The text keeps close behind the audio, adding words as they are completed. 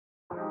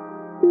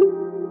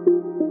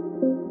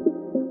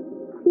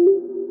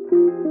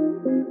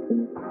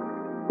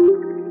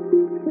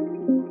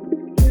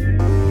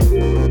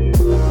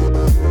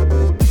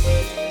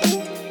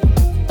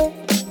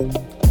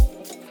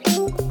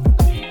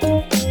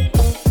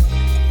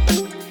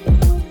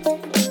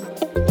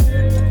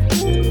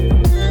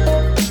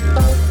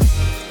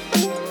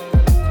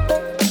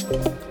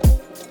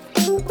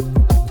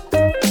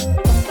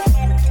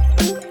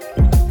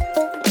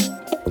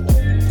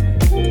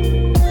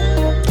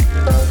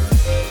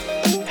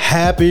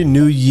Happy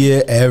New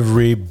Year,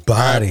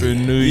 everybody. Happy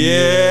New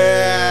Year.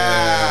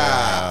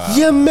 Yeah.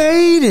 You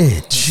made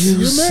it,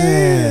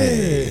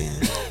 Juicy.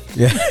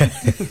 Yeah.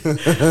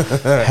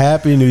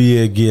 Happy New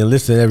Year again.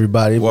 Listen,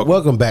 everybody.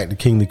 Welcome back to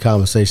Kingly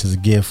Conversations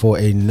again for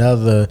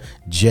another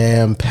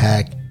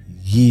jam-packed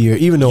year.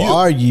 Even though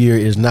our year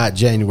is not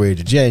January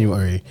to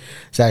January,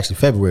 it's actually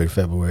February to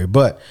February.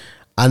 But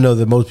I know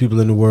that most people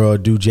in the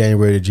world do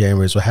January to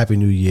January. So Happy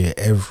New Year,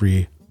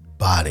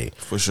 everybody.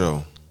 For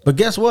sure. But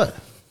guess what?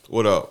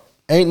 What up?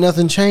 Ain't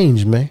nothing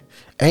changed, man.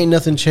 Ain't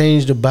nothing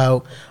changed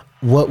about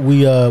what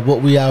we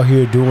out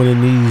here doing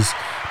in these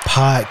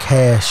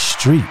podcast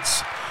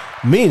streets.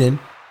 Meaning,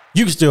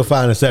 you can still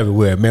find us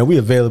everywhere, man. We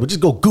available. Just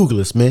go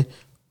Google us, man.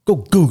 Go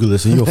Google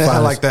us and you'll find I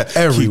like us that.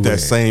 everywhere. Keep that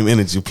same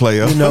energy,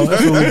 player. You know,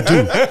 that's what we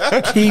do.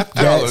 Keep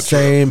that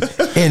same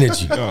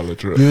energy.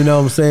 You know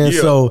what I'm saying?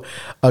 Yeah. So,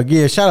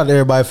 again, shout out to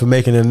everybody for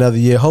making it another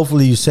year.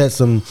 Hopefully you set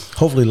some,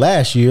 hopefully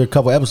last year, a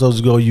couple episodes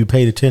ago, you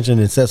paid attention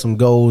and set some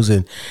goals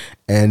and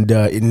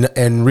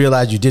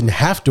realized you didn't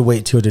have to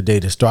wait till the day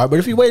to start. But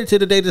if you waited till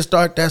the day to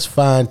start, that's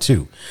fine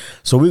too.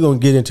 So we're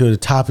going to get into the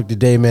topic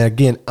today, man.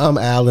 Again, I'm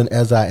Alan,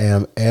 as I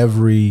am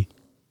every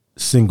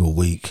single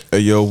week. Hey,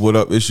 yo, what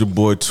up? It's your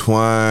boy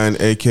Twine,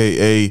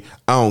 a.k.a.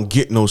 I don't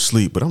get no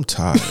sleep, but I'm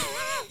tired.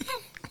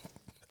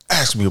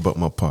 Ask me about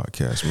my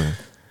podcast, man.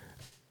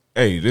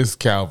 Hey, this is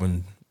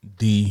Calvin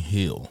D.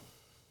 Hill.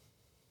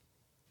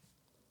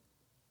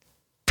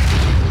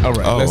 All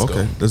right, let's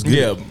go. Let's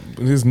get it.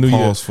 This New Year.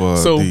 Pause for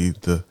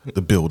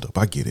the build up.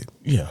 I get it.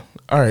 Yeah.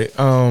 All right.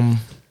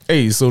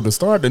 Hey, so to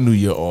start the new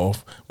year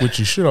off, which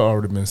you should have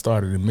already been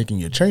started in making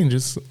your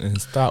changes and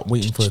stop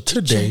waiting for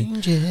today.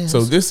 Changes.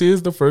 So this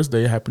is the first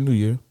day. Happy New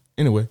Year.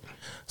 Anyway,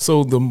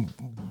 so the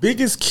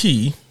biggest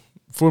key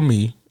for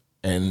me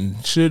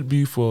and should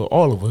be for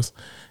all of us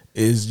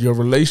is your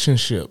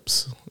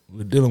relationships.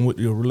 We're dealing with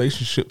your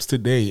relationships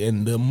today.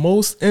 And the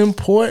most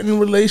important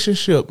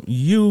relationship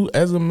you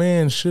as a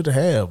man should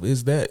have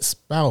is that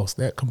spouse,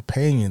 that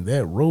companion,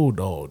 that road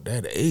dog,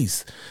 that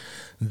ace,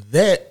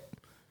 that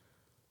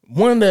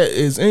one that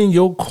is in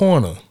your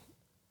corner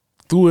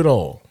through it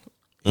all.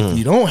 If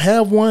you don't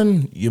have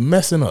one, you're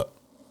messing up.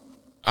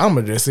 I'm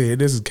going to just say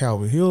this is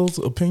Calvin Hill's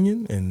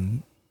opinion,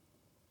 and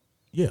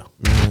yeah.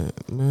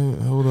 Man,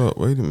 hold up.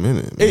 Wait a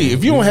minute. Man. Hey,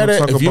 if you don't have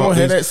that,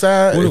 that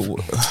side,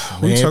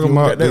 we talking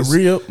about that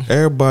rib.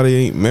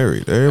 Everybody ain't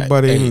married.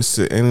 Everybody ain't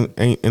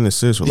in a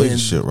serious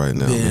relationship right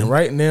now. Then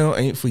right now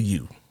ain't for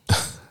you.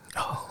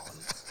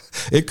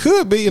 It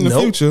could be in the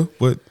future,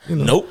 but you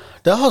know. Nope.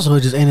 There also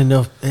just ain't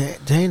enough. There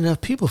ain't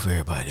enough people for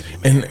everybody to be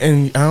married.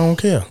 And I don't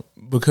care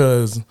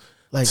because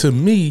to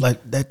me,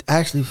 that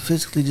actually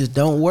physically just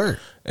don't work.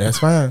 That's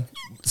fine.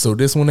 So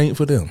this one ain't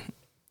for them.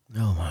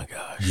 Oh my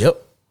gosh.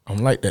 Yep. I'm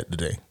like that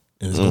today.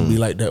 And it's gonna be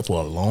like that for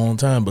a long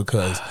time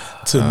because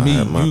to me,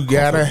 you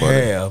gotta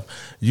have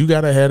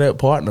that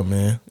partner,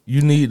 man.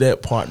 You need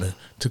that partner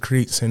to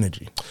create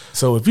synergy.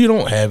 So if you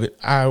don't have it,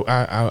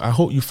 I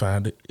hope you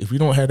find it. If you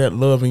don't have that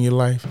love in your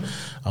life,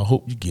 I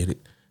hope you get it.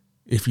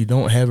 If you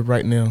don't have it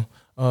right now,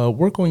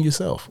 work on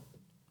yourself.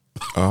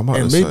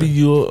 And maybe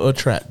you'll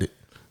attract it.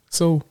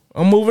 So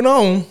I'm moving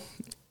on.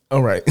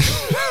 All right.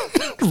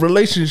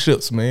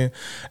 Relationships, man.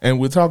 And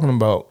we're talking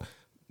about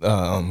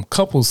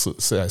couple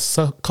success,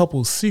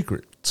 couple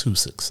secret to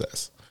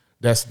success.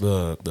 That's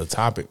the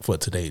topic for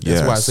today.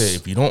 That's why I say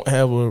if you don't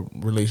have a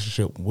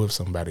relationship with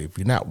somebody, if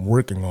you're not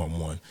working on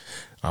one,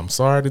 I'm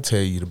sorry to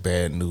tell you the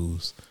bad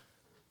news.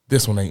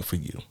 This one ain't for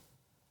you.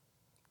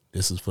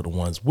 This is for the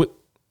ones with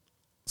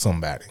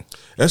somebody.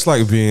 That's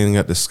like being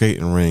at the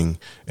skating ring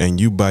and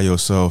you by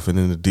yourself and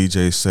then the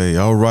DJ say,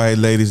 all right,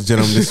 ladies and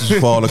gentlemen, this is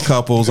for all the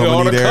couples. I'm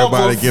going to need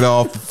everybody to get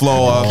off the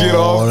floor. Get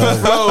off the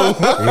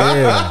floor.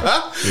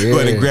 Yeah. Go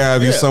ahead and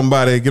grab you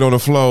somebody, get on the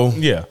floor.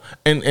 Yeah.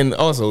 And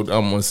also, I'm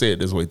going to say it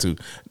this way too.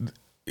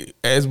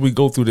 As we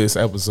go through this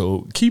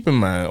episode, keep in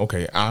mind,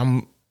 okay,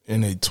 I'm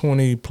in a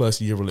 20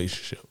 plus year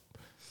relationship.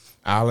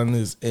 Alan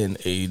is in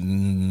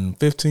a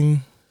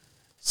 15,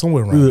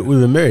 somewhere around. We've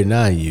been married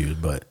 9 years,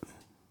 but.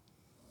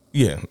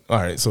 Yeah. All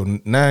right. So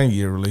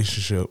 9-year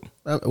relationship.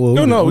 We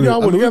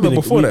were together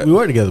before that. We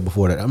were together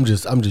before that. I'm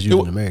just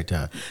using the married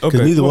time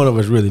because neither one of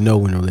us really know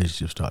when the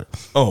relationship started.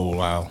 Oh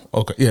wow.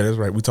 Okay. Yeah, that's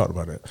right. We talked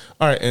about that.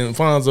 All right. And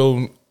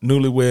Fonzo,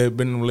 newlywed,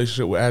 been in a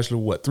relationship with Ashley.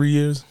 What, 3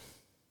 years?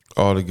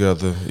 All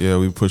together. Yeah,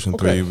 we pushing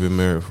 3. We've been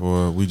married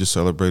for. We just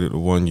celebrated the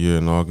 1 year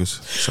in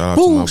August. Shout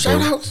out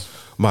to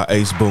my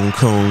ace Boone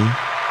Coon.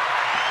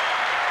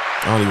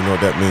 I don't even know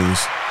what that means.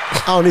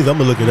 I don't either. I'm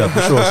gonna look it up.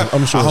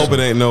 I'm sure. I hope it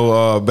ain't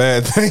no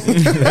bad thing.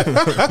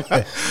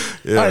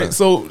 Yeah. All right.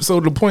 So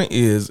the point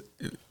is,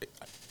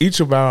 each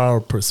of our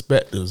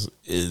perspectives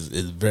is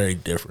very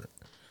different.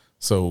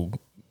 So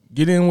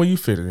get in where you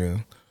fit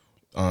in.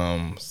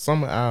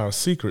 Some of our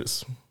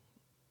secrets,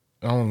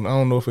 I don't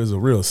know if it's a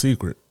real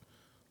secret.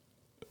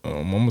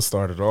 I'm gonna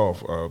start it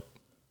off.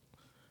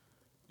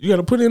 You got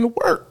to put in the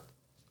work.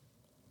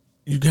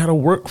 You got to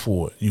work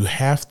for it. You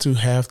have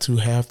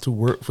to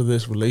work for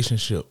this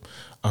relationship.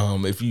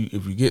 If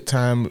you get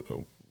time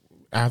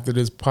after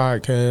this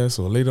podcast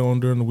or later on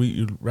during the week,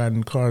 you're riding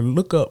the car,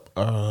 look up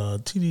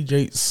T.D.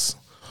 Jakes'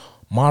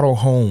 Model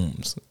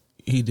Homes.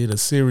 He did a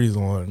series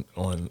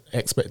on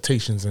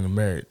expectations in a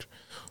marriage.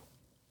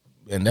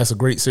 And that's a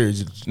great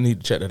series. You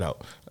need to check that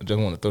out. I just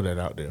want to throw that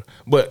out there.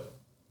 But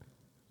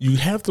you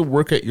have to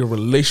work at your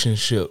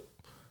relationship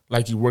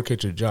like you work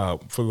at your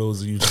job. For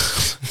those of you,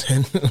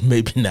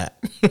 maybe not.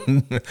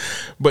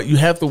 But you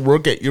have to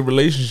work at your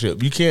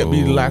relationship. You can't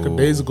be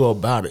lackadaisical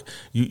about it.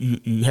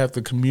 You have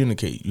to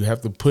communicate. You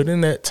have to put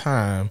in that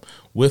time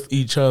with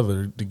each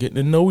other to get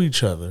to know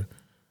each other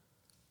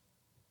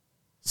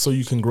so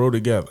you can grow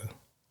together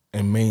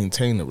and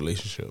maintain the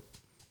relationship.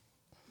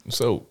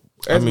 So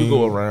as we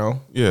go around,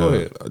 go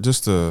ahead.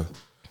 Just to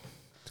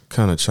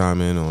kind of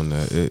chime in on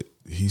that,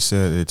 he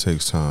said it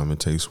takes time, it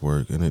takes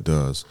work, and it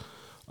does.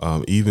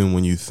 Even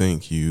when you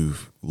think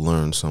you've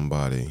learned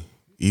somebody,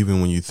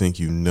 even when you think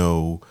you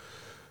know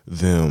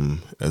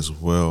them as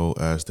well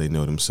as they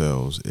know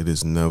themselves, it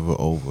is never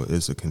over.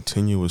 It's a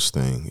continuous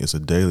thing. It's a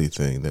daily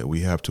thing that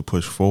we have to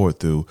push forward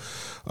through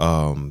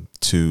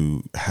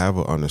to have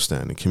an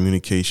understanding.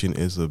 Communication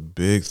is a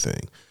big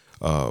thing.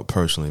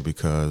 Personally,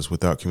 because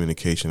without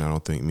communication, I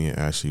don't think me and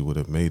Ashley would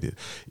have made it.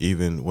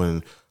 Even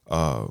when,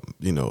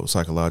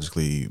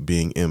 psychologically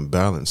being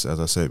imbalanced, as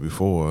I said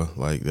before,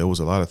 like there was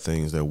a lot of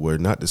things that were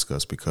not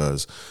discussed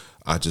because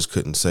I just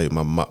couldn't say.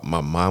 My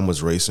mind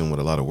was racing with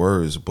a lot of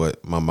words,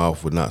 but my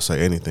mouth would not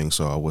say anything.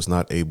 So I was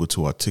not able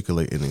to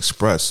articulate and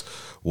express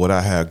what I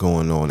had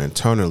going on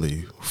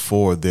internally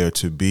for there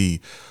to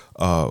be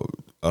a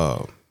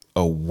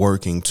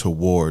working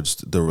towards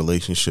the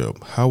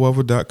relationship.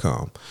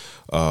 However.com.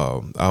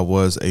 I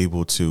was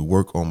able to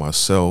work on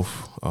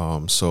myself.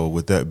 So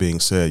with that being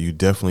said, you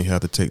definitely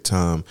have to take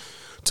time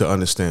to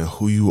understand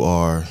who you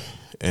are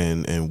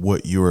and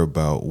what you're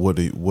about. What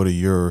are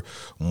your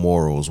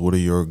morals? What are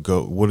your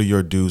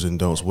do's and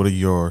don'ts? What are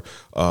your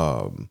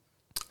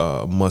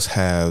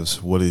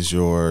must-haves? What is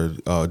your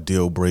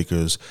deal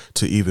breakers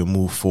to even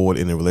move forward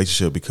in a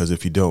relationship? Because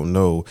if you don't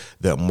know,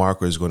 that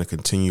marker is going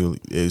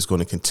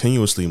to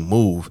continuously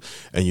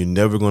move, and you're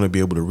never going to be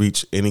able to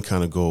reach any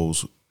kind of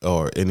goals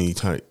or any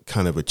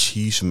kind of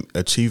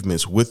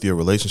achievements with your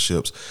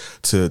relationships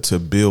to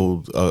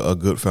build a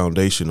good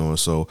foundation on.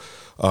 So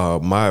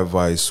my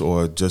advice,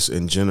 or just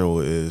in general,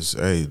 is,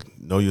 hey,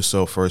 know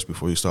yourself first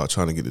before you start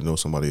trying to get to know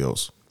somebody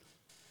else.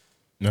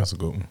 That's a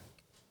good one.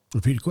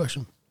 Repeat the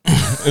question.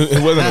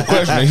 It wasn't a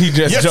question. He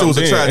just yes, jumped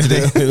it was a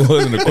tragedy. It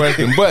wasn't a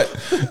question. But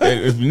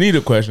if you need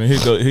a question,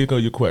 here go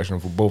your question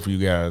for both of you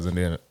guys, and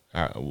then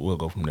we'll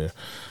go from there.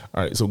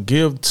 All right. So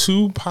give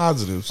 2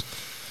 positives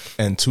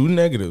and 2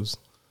 negatives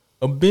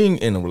of being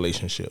in a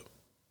relationship.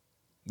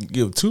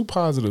 Give 2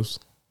 positives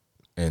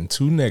and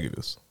 2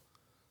 negatives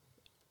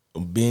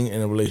of being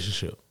in a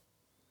relationship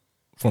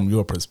from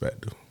your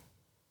perspective.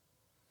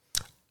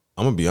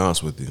 I'm gonna be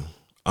honest with you.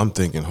 I'm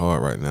thinking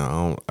hard right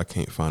now. I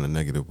can't find a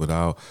negative, but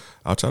I'll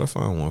try to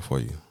find one for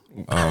you.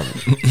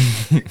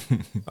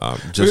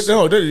 Just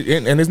no,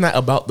 and it's not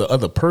about the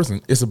other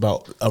person. It's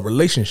about a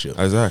relationship.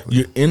 Exactly.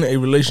 You're in a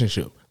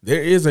relationship.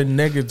 There is a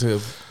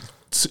negative.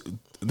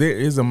 There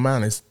is a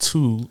minus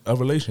to a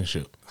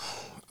relationship.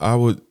 I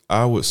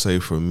would say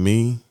for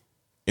me,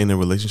 in a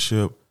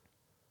relationship,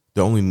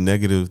 the only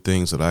negative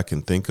things that I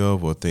can think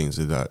of are things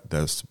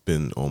that's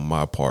been on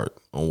my part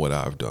on what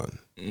I've done.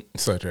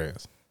 Such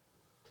as?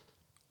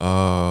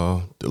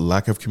 The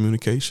lack of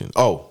communication.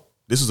 Oh,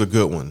 this is a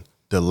good one.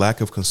 The lack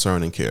of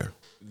concern and care.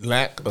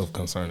 Lack of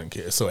concern and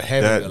care. So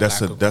having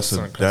that's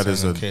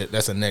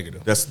a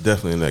negative. That's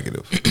definitely a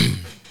negative.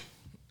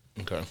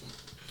 Okay.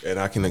 And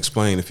I can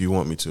explain if you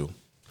want me to.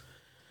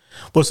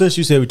 Well, since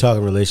you said we're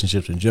talking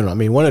relationships in general, I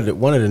mean, one of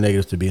the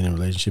negatives to being in a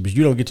relationship is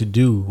you don't get to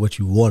do what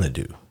you want to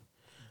do.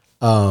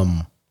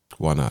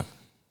 Why not?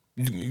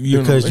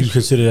 Because you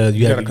consider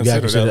you got to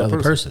consider the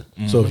other person.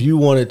 Mm-hmm. So if you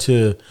wanted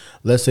to,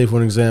 let's say for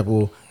an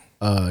example,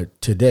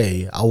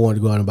 today I wanted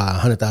to go out and buy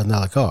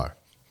 $100,000 car.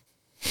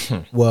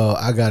 Well,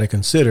 I got to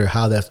consider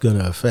how that's going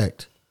to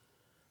affect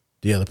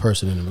the other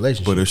person in the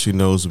relationship. But if she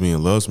knows me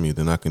and loves me,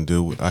 then I can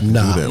do that.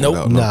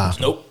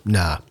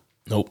 Nah.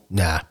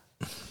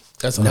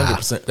 That's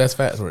 100%. That's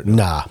facts right there.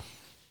 Nah.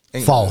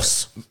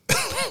 False.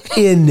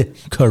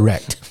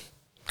 Incorrect.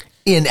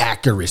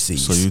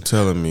 Inaccuracies. So you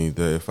telling me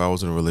that if I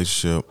was in a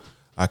relationship,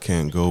 I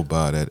can't go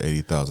buy that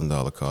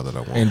 $80,000 car that I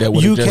want? And that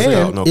you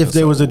can if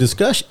there was a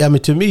discussion. I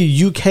mean, to me,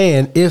 you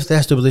can if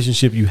that's the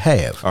relationship you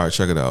have. All right,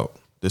 check it out.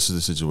 This is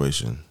the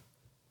situation.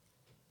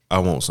 I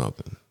want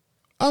something.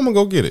 I'm going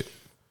to go get it.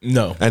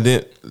 No. And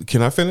then,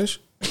 can I finish?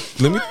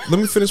 Let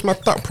me finish my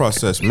thought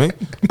process, man.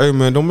 Hey,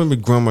 man, don't make me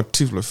grind my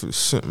teeth like for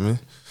this shit, man.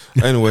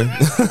 Anyway,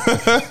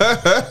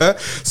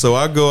 so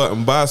I go out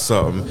and buy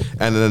something,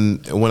 and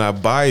then when I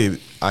buy it,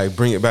 I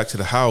bring it back to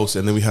the house,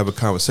 and then we have a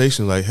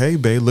conversation like, "Hey,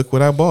 babe, look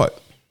what I bought."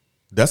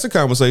 That's a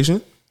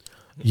conversation.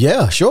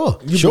 Yeah, sure.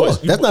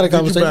 That's not a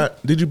conversation.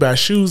 Did you buy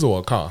shoes or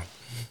a car?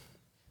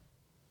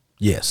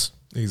 Yes.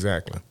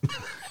 Exactly.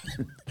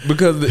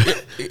 Because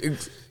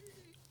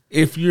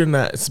if you're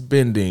not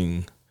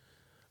spending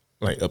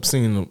like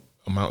obscene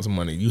amounts of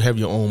money, you have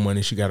your own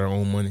money, she got her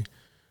own money,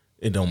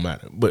 it don't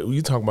matter. But when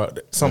you talk about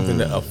something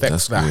that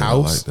affects the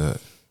house, I like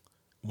that.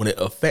 When it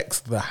affects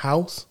the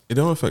house, it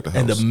don't affect the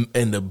house,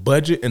 and the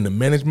budget and the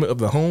management of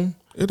the home,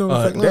 it don't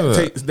affect none of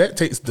that. That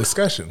takes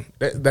discussion.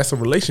 That's a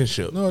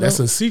relationship. No, that's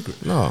a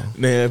secret. No.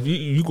 Now, if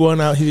you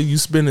going out here, you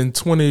spending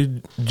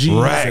 20 G's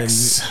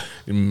racks,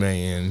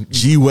 man,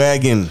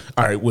 G-Wagon.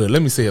 All right, well,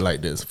 let me say it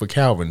like this: for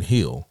Calvin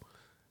Hill,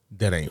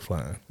 that ain't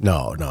flying.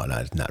 No,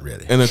 not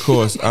really. And of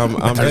course, I'm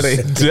that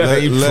ain't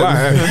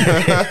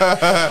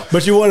flying.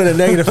 But you wanted a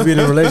negative for being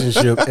in a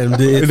relationship, and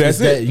that's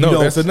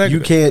a negative. You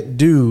can't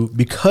do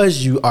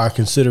because you are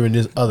considering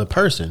this other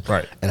person,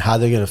 right? And how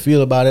they're going to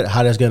feel about it,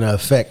 how that's going to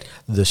affect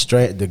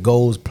the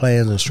goals,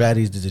 plans, and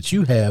strategies that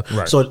you have.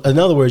 Right. So, in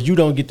other words, you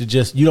don't get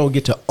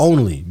to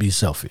only be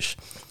selfish.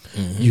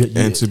 Mm-hmm.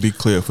 And to be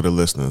clear for the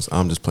listeners,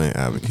 I'm just playing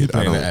advocate.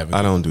 I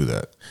don't do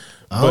that.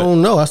 I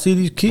don't know. I see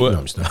these keep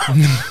stuff.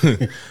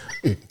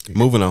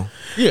 Moving on.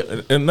 Yeah,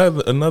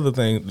 another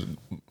thing,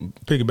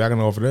 piggybacking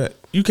off of that,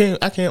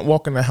 I can't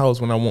walk in the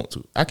house when I want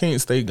to. I can't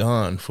stay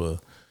gone for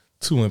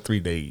 2 and 3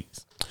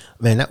 days.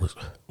 Man, that was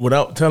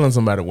without telling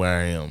somebody where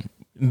I am,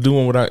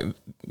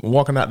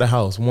 walking out the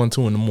house 1,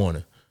 2 in the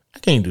morning. I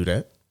can't do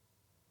that.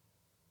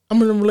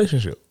 I'm in a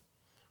relationship.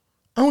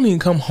 I don't even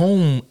come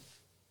home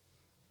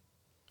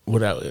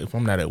if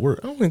I'm not at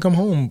work. I don't even come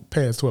home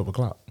past 12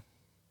 o'clock.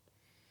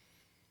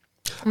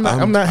 I'm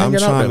not hanging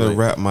out. I'm trying to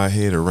wrap my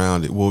head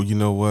around it. Well, you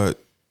know what?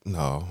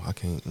 No, I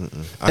can't.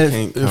 I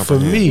can't comprehend. For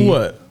me,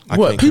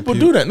 what people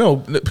do that?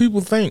 No,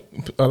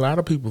 a lot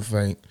of people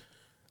think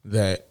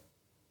that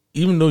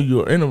even though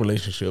you're in a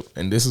relationship,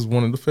 and this is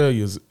one of the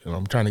failures, and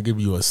I'm trying to give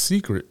you a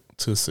secret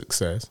to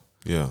success.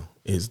 Yeah,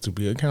 is to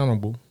be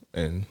accountable.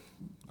 And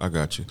I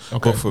got you.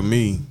 Okay. But for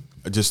me,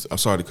 I'm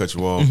sorry to cut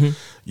you off.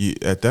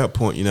 Mm-hmm. At that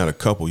point, you're not a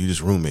couple. You're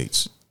just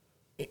roommates.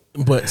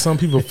 But some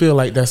people feel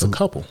like that's a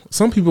couple.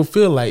 Some people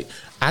feel like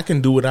I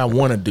can do what I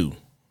want to do,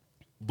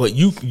 but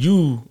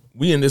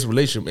we in this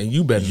relationship, and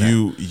you better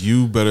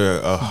you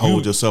better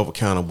hold yourself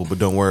accountable, but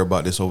don't worry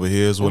about this over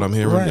here. Is what I'm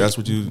hearing. Right. That's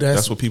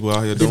what people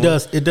out here doing.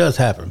 It does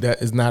happen.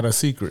 That is not a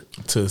secret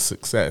to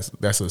success.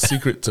 That's a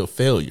secret to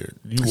failure.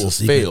 You will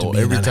fail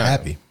every time.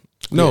 Happy.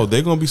 No,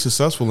 they're gonna be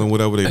successful in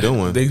whatever they're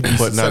doing,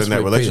 but not in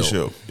that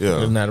relationship.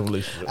 Yeah, not a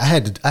relationship. I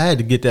had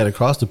to get that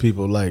across to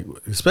people, like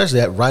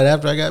especially right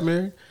after I got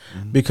married,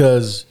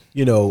 because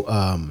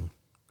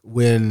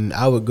when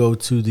I would go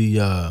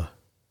to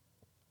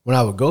when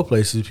I would go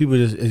places, people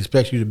just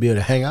expect you to be able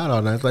to hang out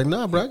all night. It's like,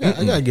 nah, bro, I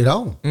gotta get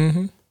home.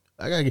 Mm-hmm.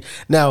 I gotta get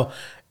now.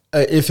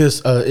 If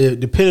it's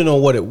depending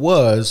on what it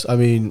was, I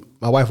mean,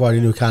 my wife already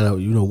knew kind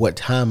of what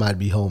time I'd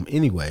be home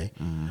anyway,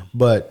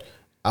 but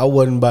I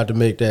wasn't about to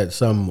make that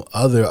some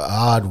other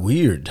odd,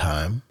 weird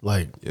time.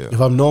 Like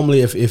if I'm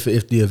normally if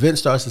the event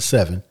starts at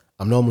 7,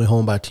 I'm normally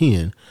home by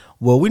 10.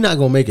 Well, we're not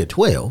gonna make it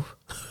 12.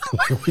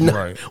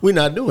 We're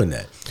not doing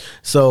that.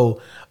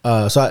 So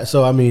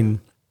I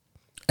mean,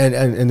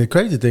 and the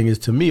crazy thing is,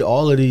 to me,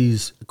 all of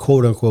these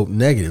quote unquote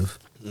negative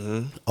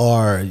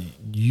are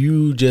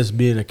you just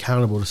being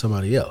accountable to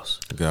somebody else.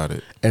 Got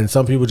it. And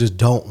some people just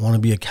don't want to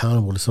be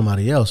accountable to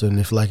somebody else. And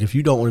if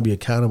you don't want to be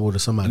accountable to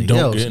somebody else,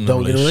 don't get in a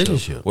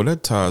relationship. Well,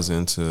 that ties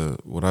into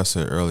what I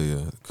said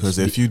earlier. Because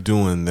if you're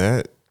doing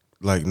that,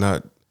 like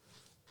not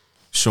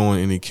showing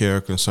any care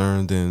or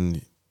concern,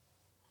 then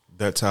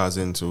that ties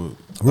into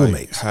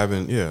roommates.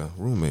 Having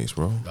roommates,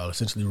 bro.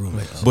 Essentially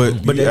roommates.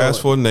 But you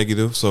asked for a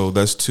negative, so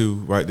that's 2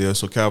 right there.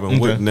 So Calvin,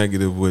 what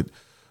negative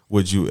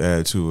would you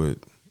add to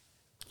it?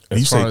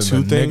 You say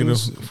 2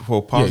 things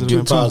for positive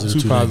and positive.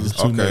 2 positives,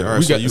 2 negatives. All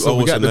right, so you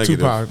owe us a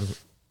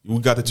negative. We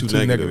got the 2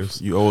 negatives.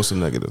 You owe us a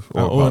negative. I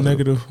owe a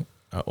negative.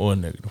 I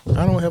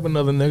don't have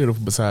another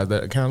negative besides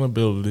that.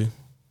 Accountability.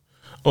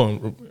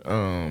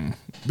 Being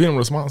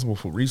responsible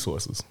for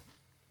resources.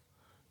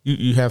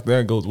 You have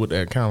that goes with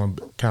that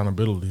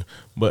accountability,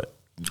 but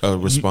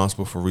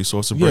responsible for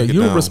resources.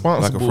 You're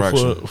responsible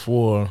like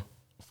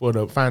for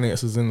the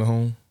finances in the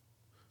home.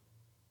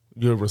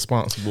 You're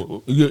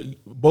responsible.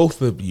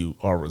 Both of you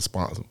are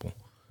responsible,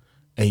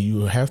 and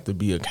you have to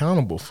be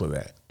accountable for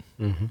that.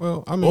 Mm-hmm.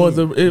 Well, I mean, or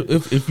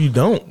if you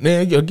don't,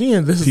 then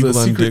again, this is a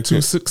secret to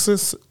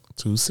success.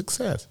 To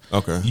success.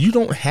 Okay, you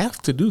don't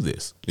have to do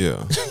this.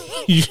 Yeah,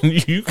 you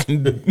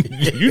can.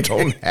 You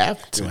don't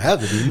have to. You don't have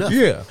to do nothing.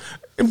 Yeah,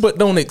 but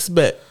don't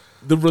expect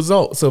the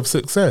results of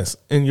success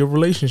in your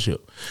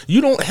relationship.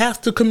 You don't have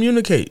to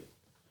communicate.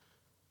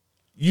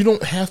 You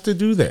don't have to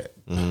do that.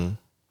 Mm-hmm.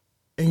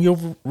 And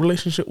your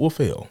relationship will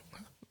fail.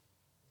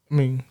 I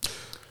mean,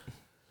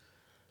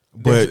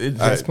 But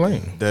that's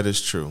plain. That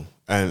is true.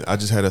 And I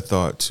just had a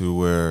thought to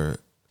where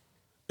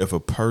if a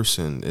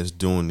person is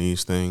doing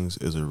these things,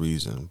 is a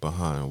reason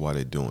behind why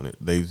they're doing it.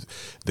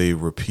 They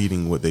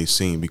repeating what they've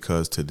seen,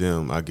 because to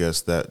them, I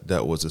guess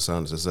that was a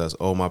sign of success.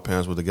 Oh, my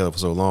parents were together for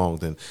so long,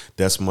 then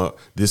this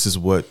is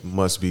what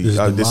must be.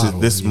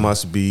 This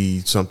must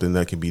be something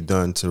that can be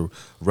done to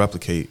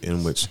replicate,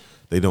 in which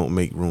they don't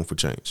make room for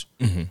change.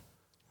 Mm-hmm.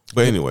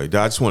 But anyway, I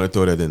just want to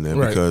throw that in there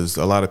because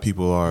a lot of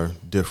people are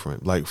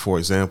different. Like, for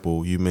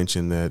example, you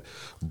mentioned that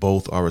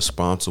both are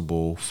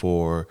responsible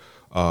for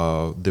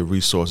the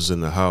resources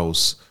in the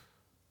house,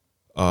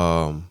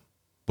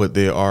 but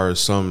there are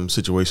some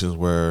situations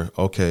where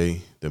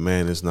the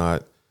man is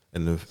not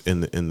and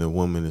the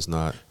woman is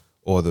not,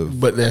 or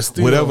but there's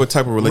still, whatever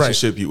type of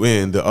relationship you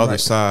in, the other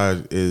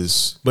side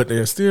is. But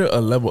there's still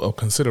a level of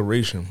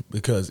consideration,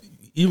 because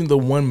even though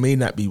one may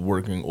not be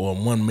working or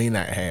one may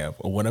not have,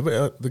 or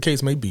whatever the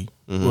case may be,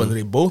 whether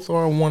they both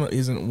are, one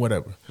isn't,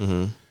 whatever,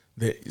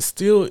 there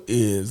still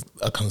is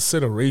a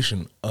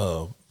consideration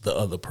of the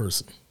other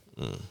person.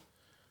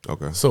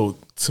 Okay. So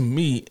to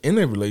me, in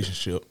a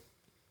relationship,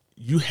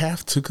 you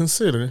have to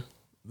consider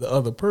the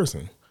other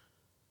person.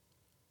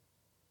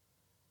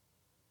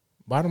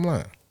 Bottom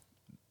line,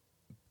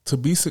 to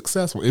be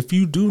successful, if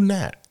you do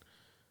not,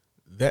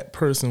 that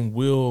person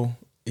will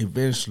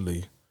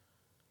eventually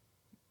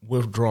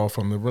withdraw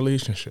from the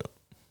relationship.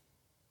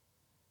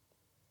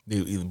 They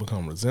either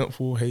become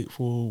resentful,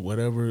 hateful,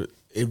 whatever.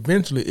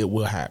 Eventually, it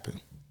will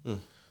happen.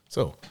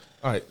 So,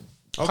 all right.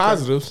 Okay.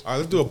 Positives. All right,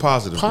 let's do a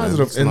positive.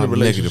 Positive in the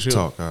relationship. Negative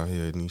talk out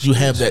here. You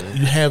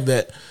have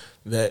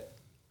that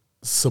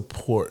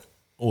support,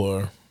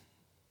 or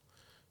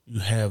you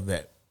have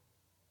that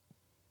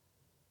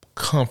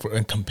comfort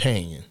and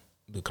companion.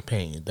 The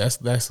companion.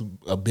 That's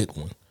a big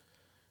one.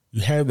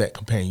 You have that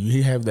companion.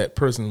 You have that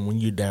person when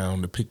you're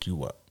down to pick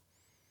you up.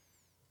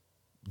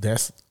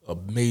 That's a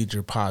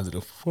major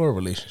positive for a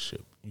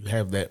relationship. You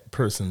have that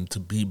person to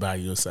be by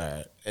your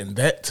side. And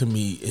that, to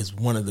me, is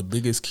one of the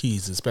biggest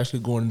keys, especially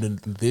going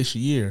into this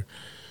year.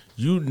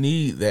 You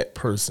need that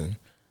person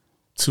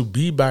to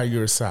be by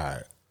your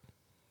side,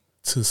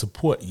 to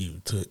support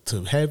you,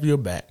 to have your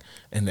back,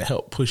 and to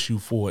help push you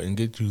forward and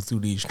get you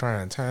through these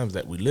trying times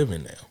that we live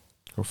in now.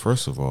 Well,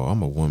 first of all,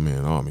 I'm a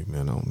one-man army,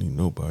 man. I don't need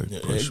nobody.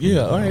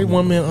 All right,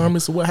 one-man army.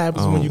 So what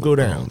happens when you go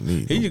down?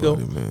 Here you go.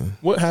 Man.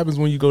 What happens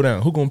when you go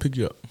down? Who gonna pick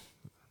you up?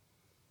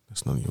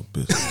 That's none of your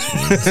business,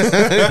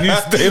 man. You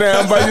stay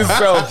down by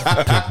yourself.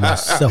 Pick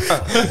myself.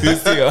 You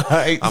see, all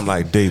right? I'm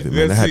like David,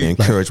 man. I had to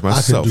encourage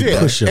myself. I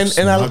push-ups,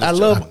 and I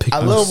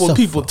love when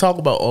people talk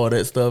about all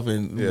that stuff,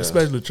 and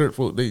especially church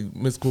folk, they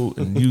misquote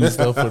and use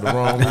stuff for the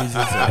wrong reasons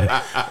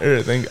and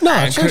everything.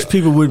 No, church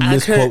people wouldn't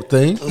misquote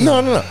things.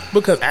 No,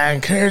 because I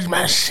encourage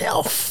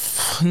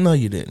myself. No,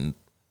 you didn't.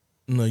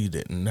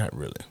 Not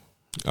really.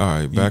 All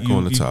right, back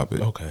on the topic.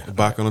 Okay.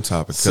 Back on the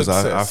topic, because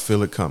I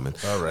feel it coming.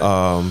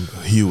 All right.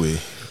 Huey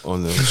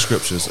on the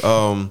scriptures.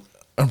 I'm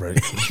ready.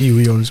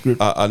 Huey on the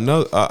scripture.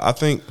 I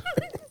think,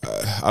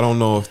 I don't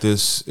know if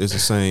this is the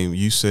same.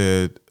 You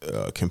said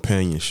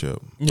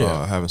companionship.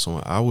 Yeah. Having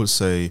someone. I would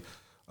say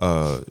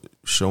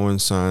showing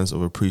signs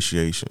of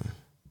appreciation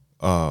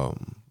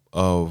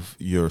of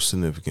your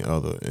significant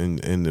other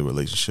in the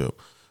relationship.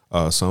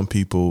 Some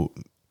people,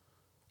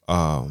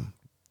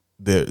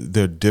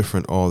 they're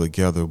different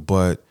altogether,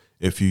 but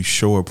if you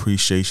show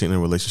appreciation in a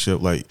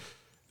relationship, like,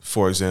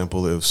 for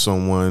example, if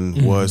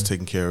someone was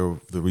taking care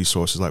of the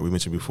resources, like we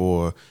mentioned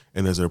before,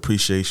 and there's an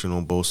appreciation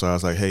on both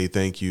sides, like, hey,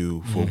 thank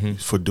you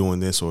for doing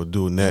this or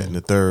doing that. And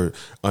the third,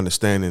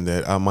 understanding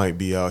that I might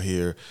be out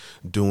here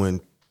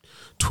doing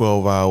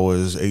 12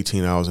 hours,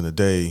 18 hours in a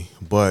day,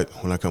 but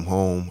when I come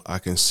home, I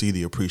can see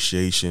the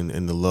appreciation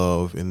and the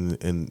love and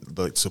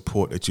the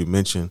support that you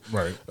mentioned.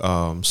 Right.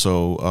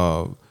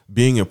 So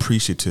being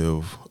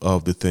appreciative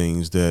of the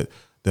things that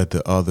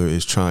the other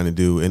is trying to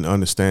do, and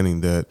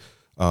understanding that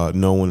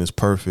no one is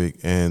perfect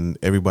and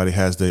everybody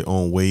has their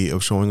own way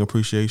of showing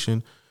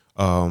appreciation.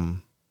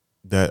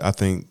 That I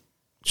think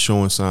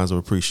showing signs of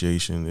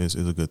appreciation is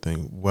a good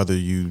thing, whether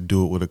you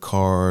do it with a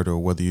card or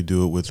whether you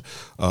do it with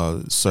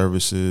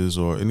services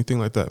or anything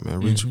like that, man.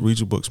 Read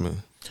your books,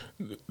 man.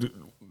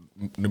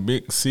 The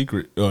big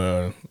secret,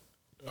 for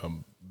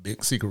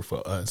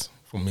us,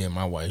 for me and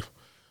my wife,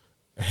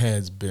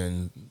 has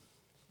been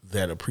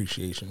that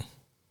appreciation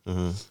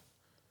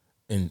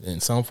in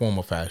some form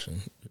or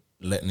fashion,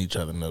 letting each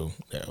other know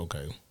that,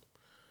 okay,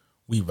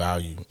 we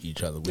value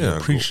each other. We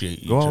appreciate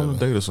each other. Go on a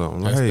date or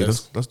something. Like, hey,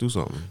 let's do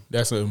something.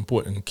 That's an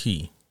important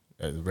key.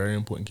 That's a very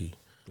important key.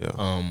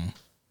 Yeah.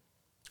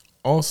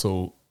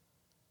 Also,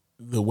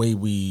 the way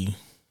we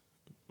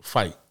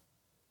fight,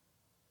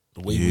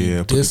 the way we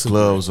put the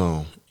gloves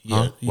on. Yeah.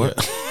 Huh?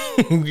 What?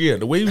 Yeah,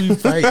 the way we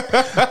fight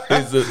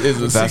is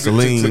a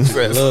Vaseline.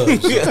 secret to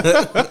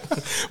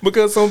success.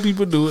 Because some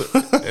people do it,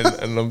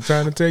 and I'm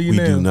trying to tell you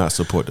now. We do not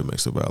support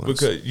domestic violence.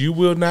 Because you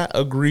will not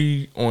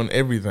agree on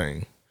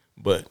everything.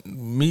 But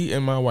me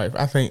and my wife,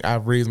 I think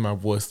I've raised my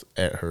voice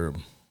at her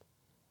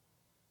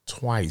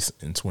twice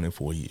in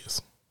 24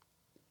 years.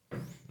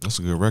 That's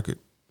a good record.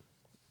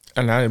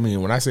 And I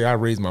mean, when I say I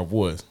raise my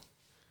voice,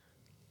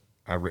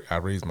 I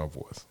raise my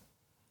voice.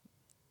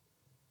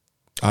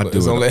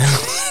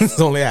 It's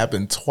only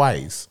happened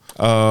twice.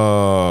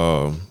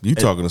 You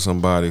talking to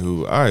somebody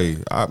who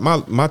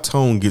my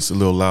tone gets a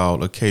little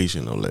loud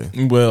occasionally.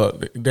 Well,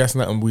 that's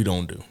nothing we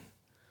don't do.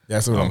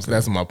 That's what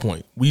that's my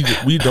point. We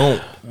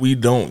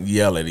don't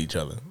yell at each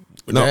other.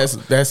 No.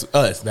 That's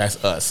us.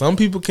 That's us. Some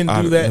people can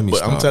do that,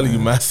 but I'm telling you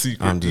my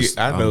secret.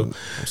 I know.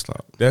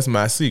 That's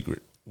my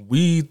secret.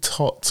 We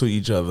talk to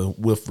each other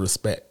with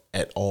respect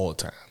at all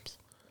times.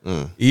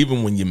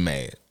 Even when you're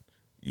mad.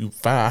 You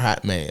fire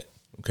hot mad,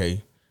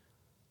 okay?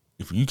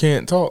 If you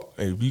can't talk,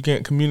 if you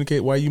can't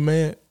communicate why you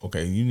mad,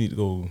 okay, you need to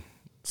go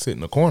sit in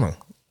the corner.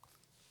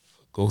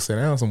 Go sit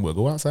down somewhere.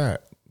 Go outside.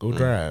 Go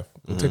drive.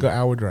 Go take an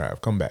hour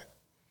drive. Come back.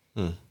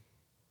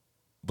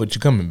 But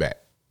you're coming back.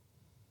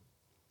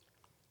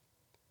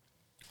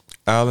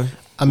 Alan?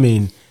 I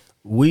mean,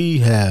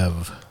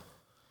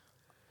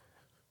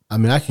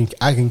 I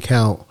can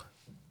count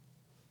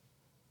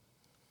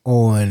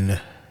on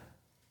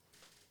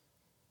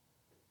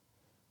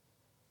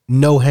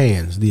no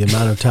hands the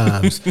amount of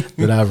times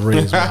that I've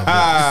raised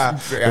my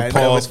voice.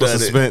 Pause for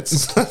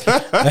suspense.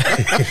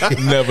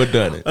 Never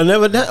done it. I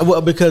never done.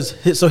 Well, because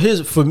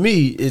here's for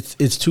me,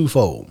 it's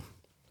twofold.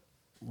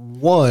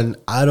 One,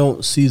 I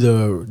don't see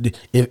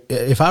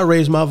if I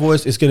raise my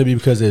voice, it's going to be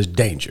because there's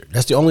danger.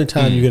 That's the only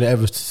time you're going to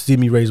ever see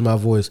me raise my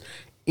voice.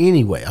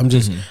 Anyway,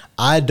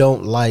 I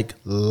don't like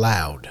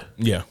loud.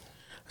 Yeah.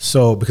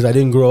 So because I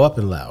didn't grow up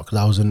in loud, because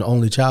I was an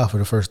only child for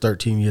the first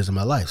 13 years of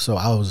my life. So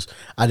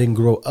I didn't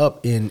grow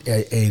up in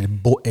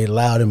a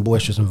loud and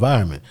boisterous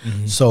environment.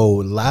 So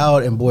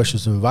loud and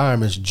boisterous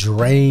environments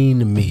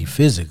drain me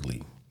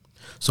physically.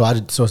 So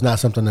it's not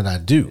something that I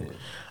do.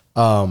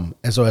 And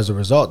so as a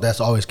result, that's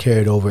always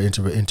carried over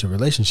into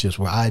relationships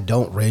where I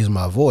don't raise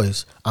my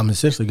voice. I'm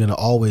essentially going to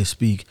always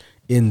speak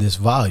in this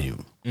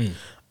volume.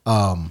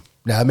 Now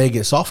it may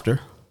get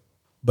softer,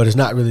 but it's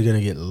not really going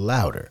to get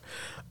louder.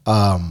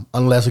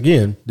 Unless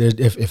again,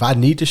 if I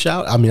need to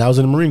shout, I mean, I was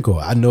in the Marine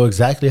Corps. I know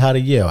exactly how to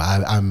yell.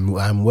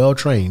 I'm well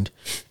trained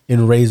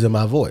in raising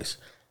my voice,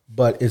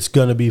 but it's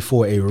going to be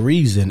for a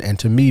reason. And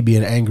to me,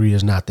 being angry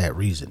is not that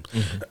reason.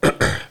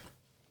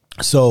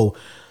 So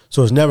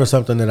it's never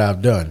something that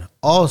I've done.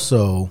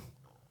 Also,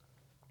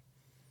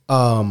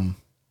 my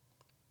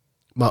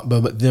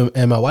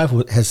wife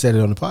has said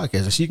it on the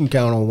podcast that she can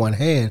count on one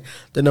hand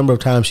the number of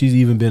times she's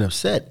even been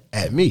upset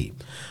at me.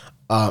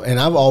 And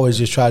I've always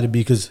just tried to be,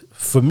 because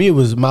for me,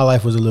 my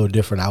life was a little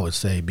different, I would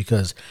say,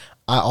 because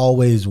I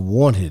always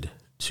wanted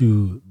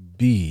to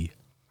be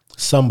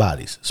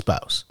somebody's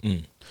spouse.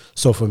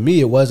 So for me,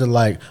 it wasn't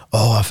like,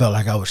 oh, I felt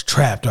like I was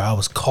trapped or I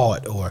was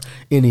caught or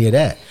any of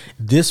that.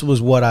 This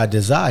was what I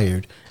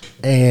desired.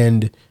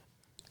 And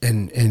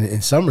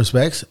in some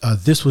respects,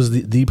 this was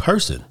the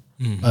person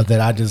that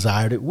I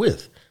desired it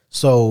with.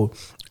 So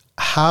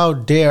how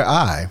dare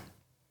I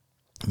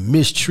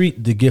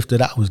mistreat the gift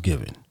that I was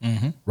given,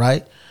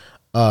 right?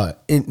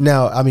 And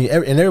now, I mean,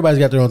 and everybody's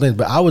got their own things,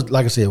 but I was,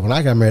 like I said, when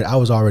I got married, I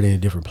was already in a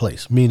different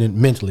place,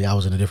 meaning mentally I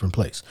was in a different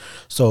place.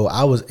 So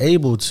I was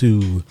able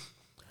to,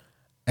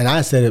 and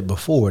I said it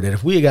before, that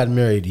if we had gotten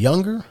married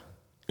younger,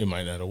 it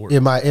might not have worked.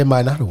 It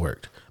might not have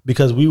worked,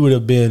 because we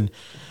would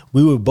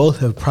both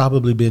have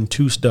probably been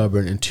too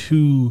stubborn and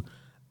too,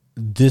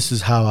 this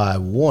is how I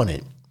want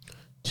it,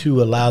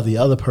 to allow the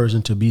other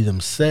person to be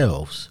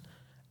themselves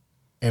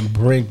and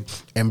bring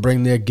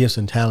their gifts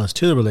and talents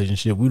to the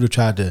relationship. We would have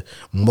tried to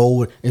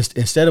mold,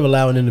 instead of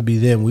allowing them to be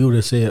them, we would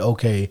have said,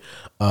 okay,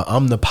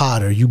 I'm the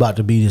potter, you about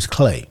to be this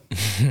clay.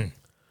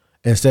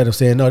 Instead of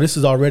saying, no, this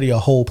is already a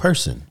whole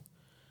person,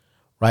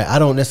 right? I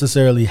don't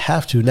necessarily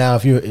have to. Now,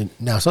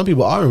 some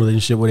people are in a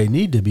relationship where they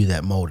need to be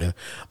that molding,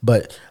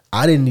 but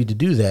I didn't need to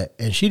do that,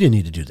 and she didn't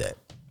need to do that.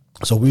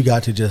 So we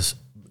got to just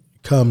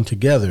come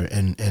together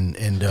and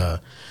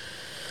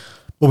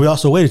but we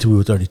also waited till we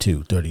were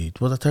 32.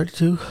 Was I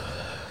 32?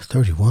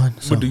 31.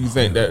 But do you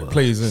think that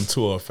plays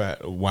into a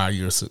fact of why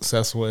you're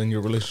successful in your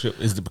relationship?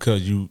 Is it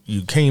because you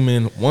came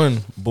in,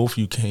 both of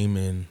you came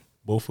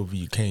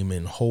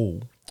in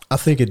whole? I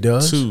think it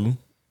does. Two,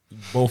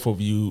 both of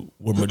you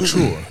were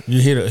mature.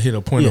 You hit a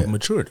point of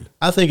maturity.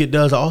 I think it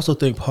does. I also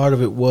think part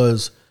of it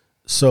was,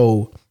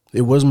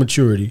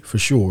 maturity for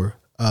sure,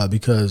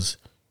 because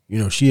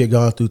she had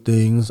gone through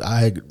things.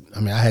 I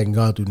hadn't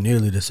gone through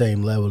nearly the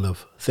same level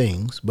of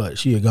things, but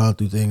she had gone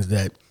through things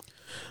that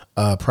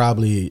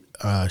probably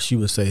she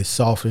would say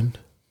softened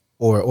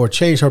or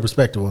changed her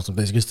perspective on some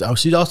things.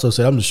 She also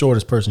said, I'm the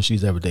shortest person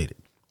she's ever dated,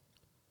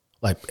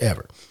 like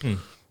ever.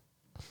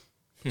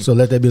 So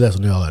let that be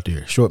lesson to y'all out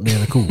there. Short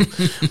men are cool,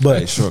 but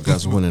hey, short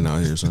guys are winning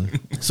out here, son.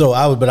 So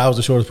I was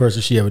the shortest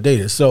person she ever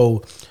dated.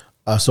 So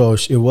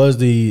it was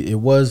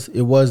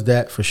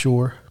that for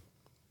sure.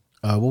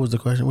 What was the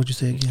question? What'd you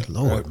say again?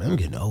 Lord, man, I'm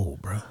getting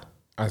old, bro.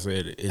 I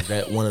said, is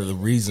that one of the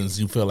reasons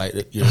you feel like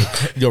that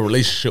your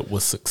relationship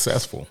was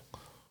successful?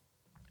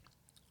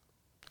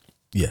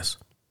 Yes.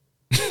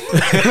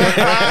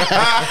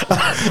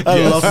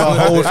 I lost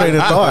my whole train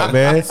of thought,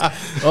 man.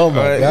 Oh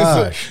my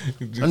gosh!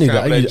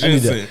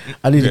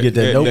 I need to get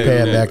that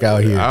notepad back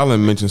out here.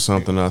 Alan mentioned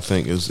something I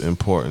think is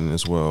important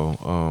as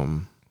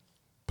well.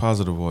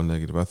 Positive or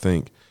negative, I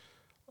think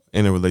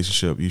in a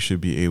relationship you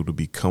should be able to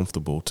be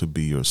comfortable to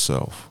be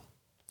yourself.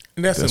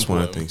 And that's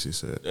one of the things he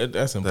said.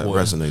 That's important.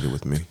 That resonated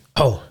with me.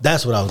 Oh,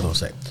 that's what I was going to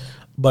say.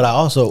 But I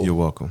also... You're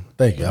welcome.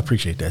 Thank you. I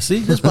appreciate that. See,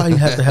 that's why you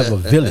have to have a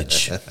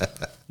village. You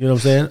know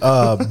what I'm saying?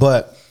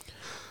 But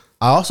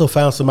I also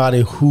found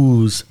somebody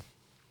whose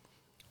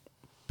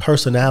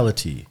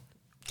personality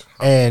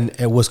and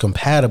it was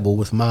compatible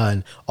with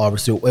mine.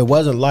 Obviously, it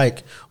wasn't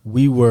like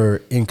we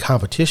were in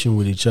competition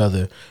with each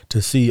other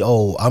to see,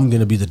 oh, I'm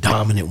going to be the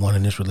dominant one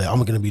in this relationship.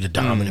 I'm going to be the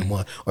dominant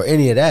one, or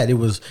any of that. It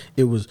was.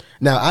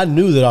 Now I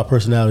knew that our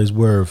personalities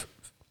were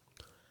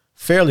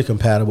fairly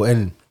compatible,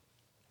 and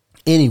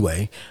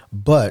anyway,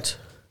 but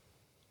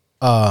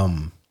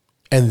and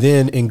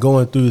then in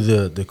going through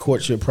the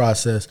courtship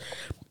process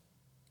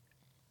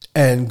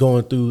and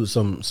going through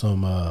some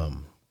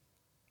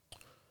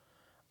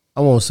I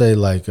won't say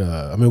like,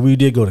 I mean, we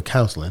did go to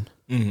counseling,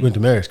 went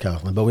to marriage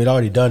counseling, but we'd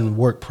already done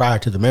work prior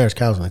to the marriage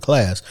counseling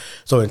class.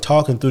 So in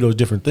talking through those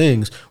different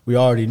things, we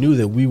already knew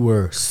that we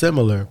were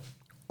similar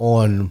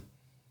on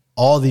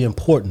all the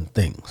important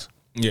things.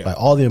 Yeah. Like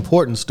all the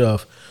important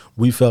stuff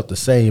we felt the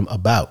same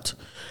about.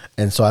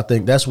 And so I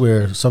think that's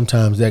where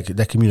sometimes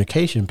that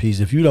communication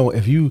piece, if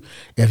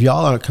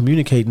y'all aren't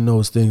communicating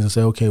those things and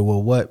say, okay,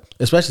 well, what,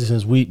 especially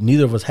since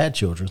neither of us had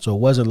children. So it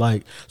wasn't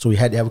like, so we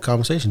had to have a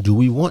conversation. Do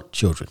we want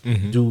children?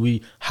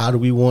 Mm-hmm. How do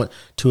we want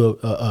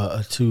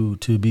to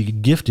be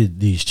gifted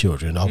these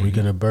children? Are we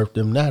going to birth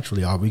them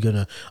naturally? Are we going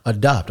to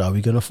adopt? Are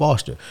we going to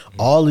foster? Mm-hmm.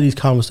 All of these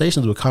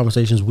conversations were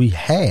conversations we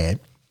had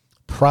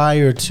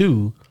prior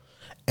to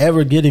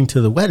ever getting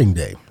to the wedding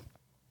day.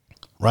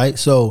 Right.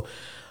 So,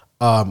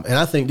 and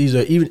I think these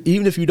are,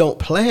 even if you don't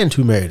plan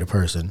to marry the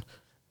person,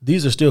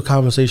 these are still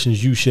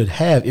conversations you should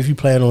have if you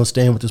plan on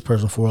staying with this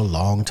person for a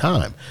long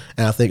time.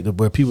 And I think that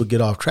where people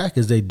get off track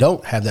is they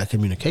don't have that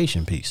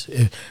communication piece.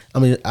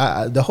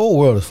 The whole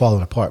world is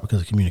falling apart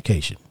because of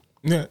communication.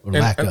 Yeah,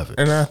 lack of it.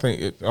 And I think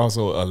it's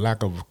also a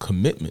lack of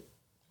commitment,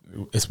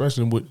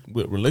 especially with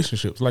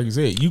relationships. Like you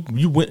said,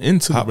 you went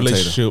into the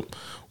relationship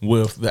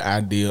with the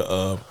idea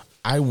of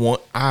I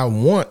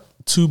want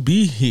to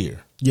be here.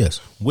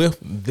 Yes, with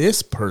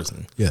this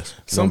person. Yes,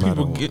 some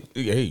people get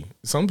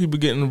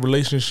in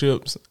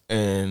relationships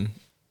and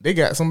they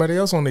got somebody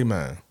else on their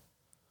mind.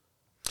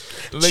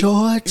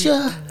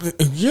 Georgia,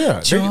 yeah,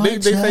 they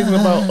thinking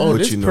about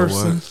this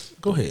person. What?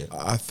 Go ahead.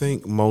 I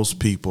think most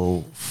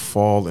people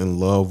fall in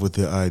love with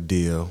the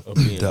idea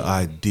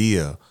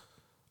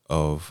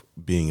of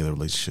being in a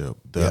relationship,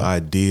 the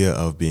idea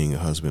of being a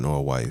husband or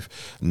a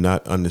wife,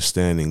 not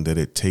understanding that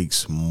it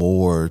takes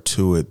more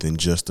to it than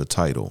just a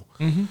title.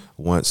 Mm-hmm.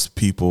 Once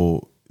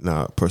people,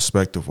 now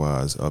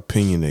perspective-wise,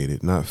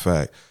 opinionated, not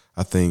fact,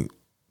 I think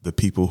the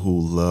people who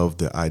love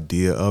the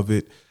idea of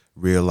it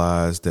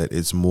realize that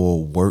it's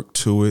more work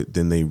to it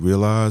than they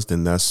realized,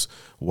 and that's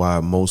why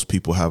most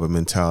people have a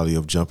mentality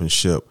of jumping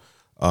ship.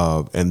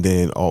 And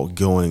then all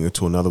going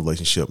into another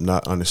relationship,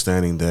 not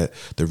understanding that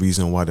the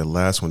reason why the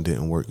last one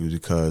didn't work was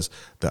because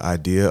the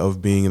idea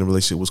of being in a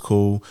relationship was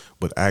cool,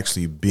 but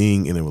actually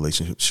being in a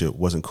relationship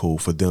wasn't cool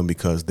for them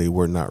because they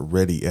were not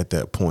ready at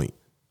that point.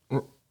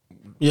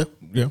 Yeah,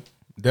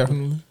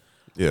 definitely.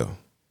 Yeah.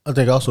 I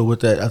think also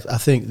with that, I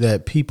think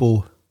that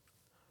people,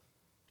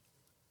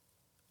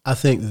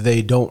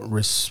 they don't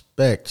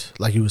respect,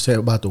 like you were saying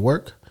about the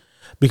work,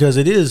 because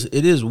it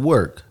is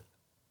work.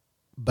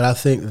 But I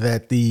think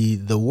that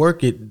the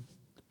work,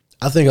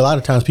 I think a lot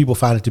of times people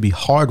find it to be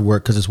hard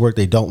work because it's work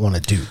they don't want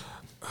to do.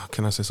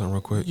 Can I say something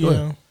real quick?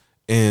 Yeah.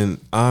 And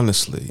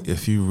honestly,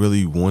 if you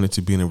really wanted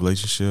to be in a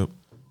relationship,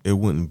 it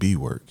wouldn't be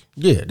work.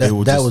 Yeah,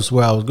 that was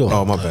where I was going.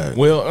 Oh, my bad.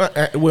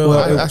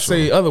 I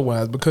say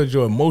otherwise because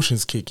your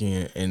emotions kick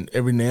in, and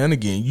every now and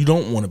again you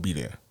don't want to be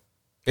there.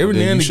 Every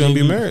now and again you shouldn't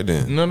be married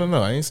then.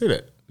 No, I ain't say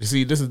that. You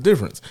see, this is the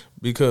difference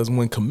because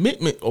when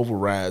commitment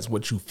overrides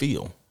what you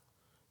feel,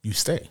 you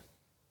stay.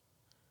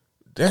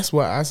 That's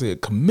why I said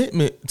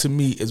commitment to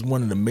me is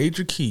one of the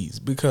major keys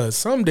because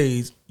some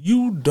days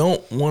you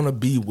don't want to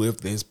be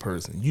with this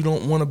person. You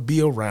don't want to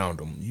be around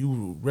them.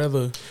 You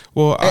rather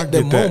I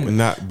get that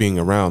not being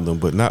around them,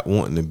 but not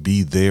wanting to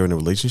be there in a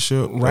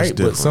relationship. Right,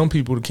 but some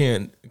people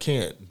can't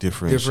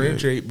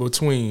differentiate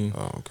between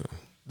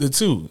the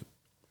two.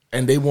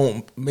 And they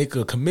won't make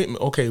a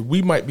commitment. Okay,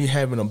 we might be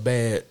having a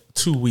bad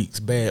 2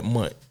 weeks, bad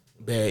month,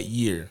 bad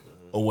year,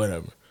 or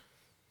whatever.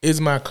 Is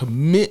my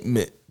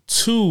commitment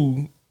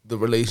to the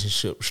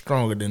relationship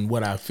stronger than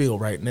what I feel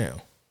right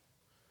now?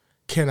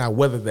 Can I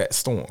weather that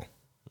storm?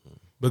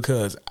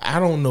 Because I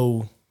don't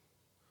know,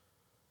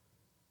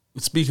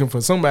 speaking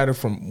for somebody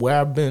from where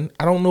I've been,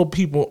 I don't know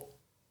people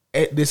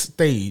at this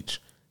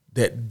stage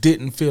that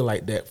didn't feel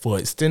like that for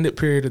an extended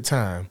period of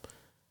time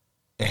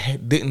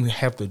and didn't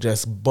have to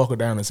just buckle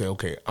down and say,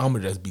 okay, I'm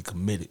going to just be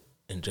committed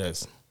and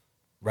just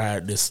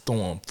ride this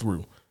storm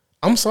through.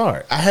 I'm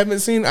sorry. I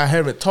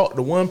haven't talked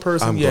to one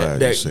person yet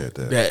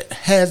that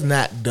has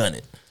not done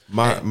it.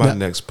 My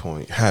next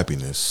point,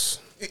 happiness.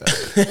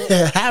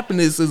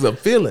 Happiness is a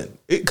feeling.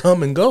 It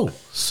come and go.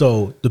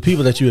 So the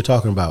people that you were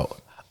talking about,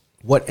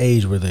 what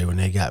age were they when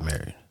they got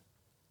married?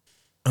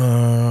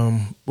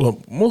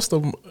 Well, most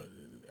of them,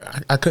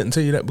 I couldn't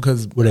tell you that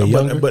because were they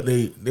younger? But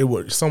they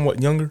were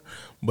somewhat younger,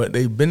 but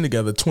they've been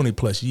together 20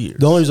 plus years.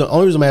 The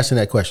only reason I'm asking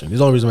that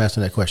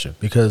question,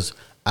 because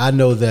I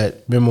know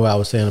that, remember what I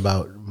was saying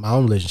about my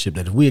own relationship,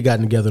 that if we had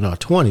gotten together in our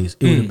 20s,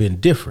 it would have been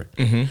different.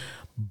 Mm-hmm.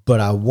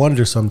 But I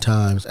wonder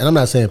sometimes, and I'm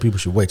not saying people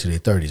should wait till their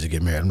 30s to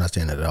get married. I'm not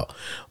saying that at all.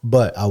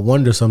 But I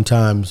wonder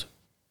sometimes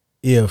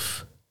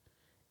if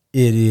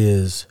it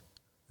is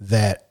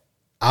that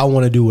I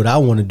want to do what I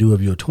want to do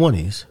of your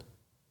 20s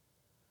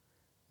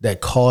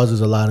that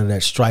causes a lot of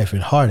that strife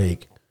and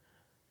heartache.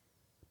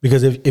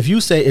 Because if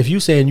you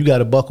saying you got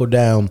to buckle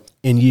down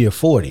in year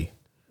 40,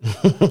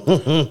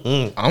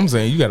 I'm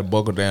saying you got to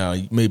buckle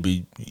down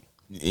maybe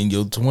in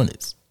your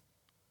 20s.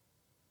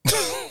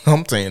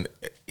 I'm saying.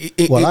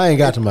 I ain't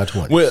got to my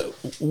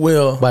 20s.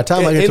 Well. By the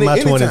time I get to my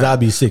 20s, I'll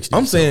be 60.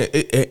 I'm saying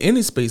at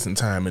any space and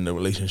time in the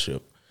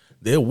relationship,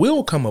 there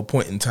will come a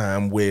point in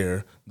time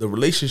where the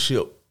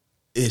relationship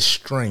is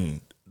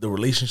strained. The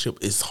relationship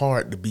is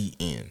hard to be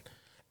in.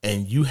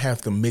 And you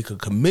have to make a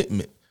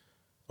commitment.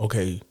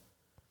 Okay,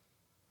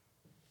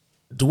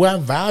 do I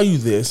value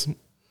this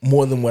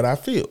more than what I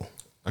feel?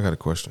 I got a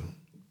question.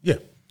 Yeah.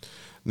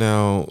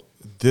 Now,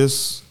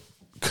 this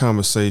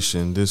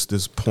conversation,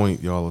 this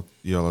point y'all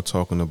are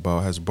talking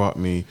about has brought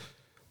me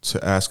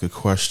to ask a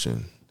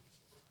question.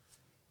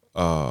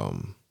 Are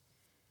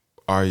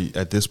you,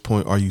 at this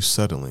point, are you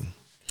settling?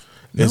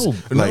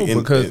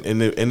 Because in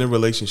the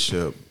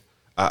relationship,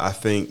 I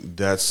think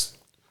that's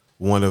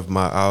one of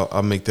my.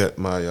 I'll make that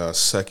my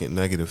second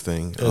negative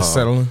thing.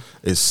 Settling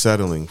is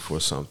settling for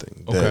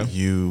something that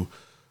you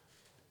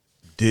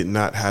did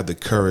not have the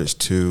courage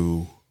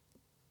to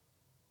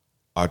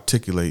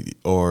articulate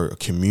or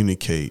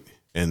communicate,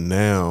 and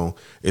now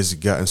it's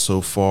gotten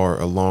so far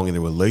along in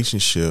the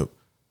relationship,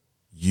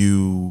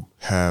 you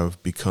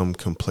have become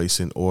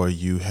complacent, or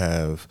you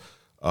have.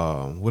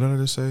 What did I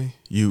just say?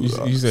 You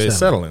said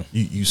settling.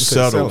 You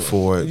settle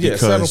for it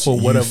because for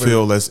you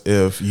feel as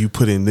if you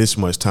put in this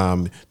much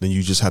time, then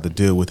you just have to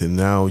deal with it.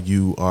 Now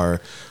you are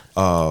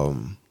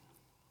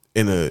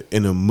in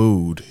a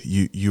mood.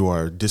 You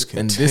are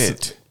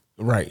discontent.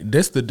 Right.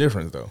 That's the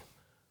difference, though.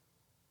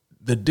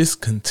 The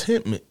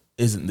discontentment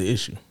isn't the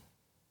issue.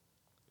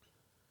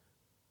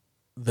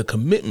 The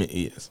commitment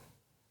is,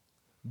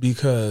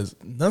 because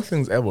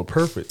nothing's ever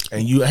perfect,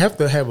 and you have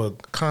to have a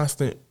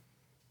constant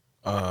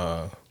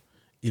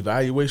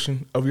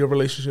evaluation of your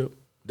relationship.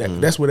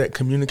 That's where that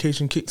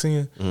communication kicks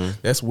in.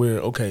 That's where,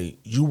 okay,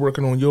 you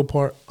working on your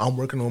part, I'm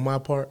working on my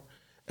part,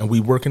 and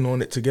we working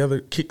on it together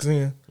kicks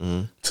in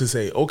to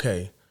say,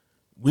 okay,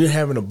 we're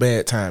having a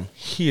bad time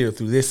here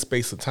through this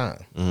space of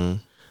time.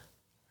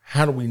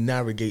 How do we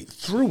navigate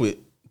through it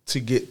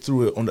to get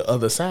through it on the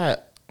other side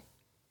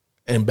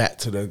and back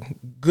to the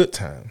good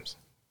times?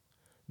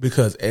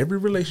 Because every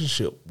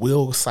relationship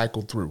will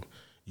cycle through.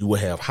 You will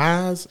have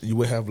highs, you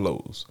will have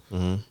lows.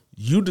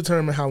 You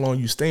determine how long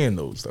you stay in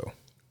those, though.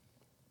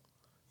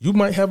 You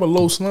might have a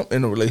low slump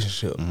in a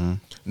relationship.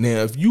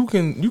 Now, if you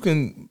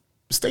can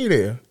stay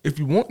there if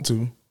you want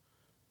to,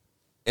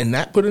 and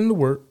not put in the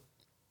work,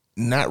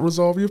 not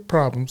resolve your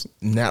problems,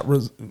 not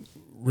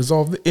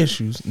resolve the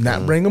issues,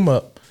 not bring them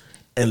up,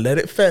 and let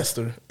it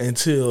fester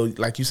until,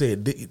 like you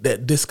said,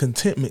 that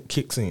discontentment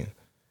kicks in.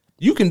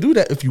 You can do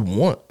that if you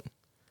want,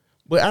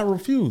 but I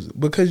refuse,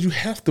 because you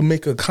have to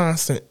make a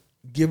constant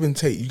give and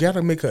take. You got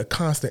to make a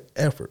constant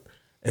effort.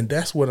 And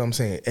that's what I'm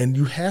saying. And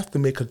you have to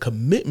make a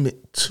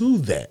commitment to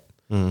that.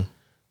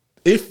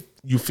 If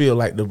you feel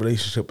like the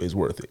relationship is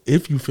worth it.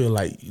 If you feel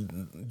like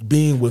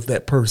being with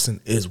that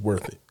person is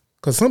worth it.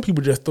 Because some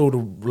people just throw the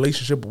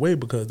relationship away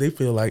because they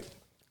feel like,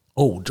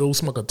 oh, Joe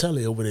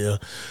Smuckatelli over there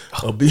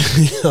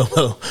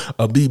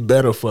will be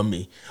better for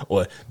me.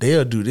 Or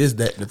they'll do this,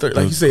 that, and the third.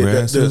 Like you said, the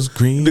grass is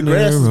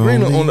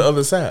greener on the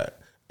other side.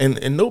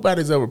 And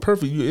nobody's ever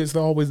perfect. It's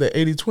always that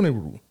 80-20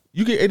 rule.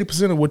 You get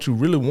 80% of what you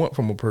really want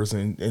from a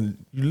person,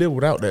 and you live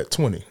without that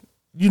 20.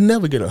 You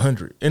never get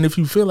 100. And if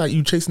you feel like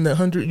you chasing that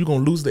 100, you're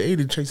going to lose the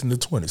 80 chasing the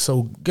 20.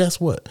 So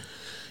guess what?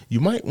 You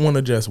might want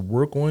to just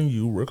work on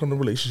you, work on the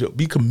relationship,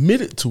 be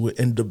committed to it,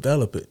 and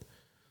develop it.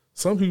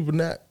 Some people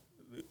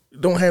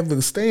don't have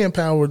the staying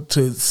power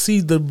to see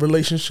the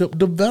relationship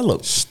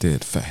develop.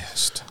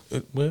 Steadfast.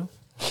 Well,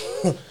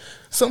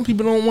 some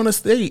people don't want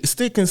to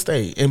stick and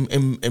stay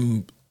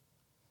and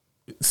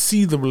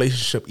see the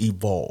relationship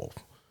evolve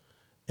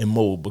and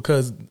mold,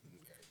 because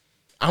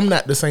I'm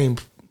not the same.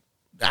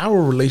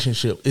 Our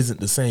relationship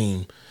isn't the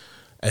same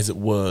as it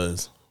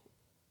was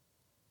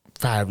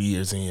 5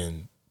 years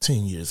in,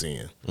 10 years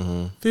in,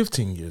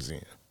 15 years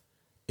in.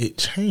 It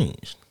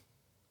changed.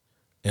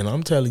 And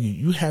I'm telling you,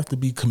 you have to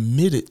be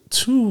committed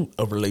to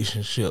a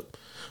relationship.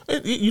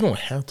 You don't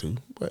have to,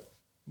 but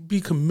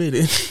be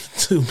committed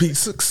to be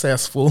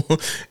successful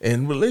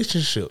in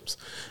relationships.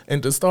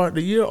 And to start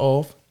the year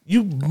off,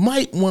 you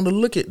might want to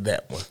look at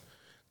that one,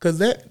 because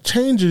that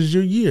changes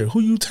your year. Who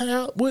you tie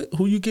out with,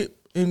 who you get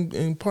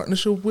in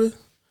partnership with,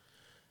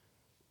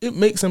 it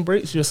makes and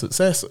breaks your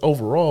success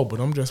overall. But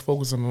I'm just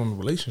focusing on the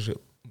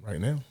relationship right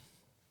now.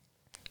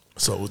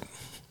 So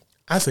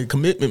I say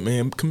commitment,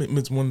 man.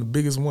 Commitment's one of the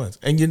biggest ones.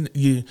 And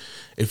you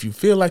if you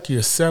feel like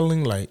you're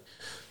settling, like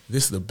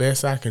this is the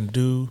best I can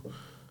do,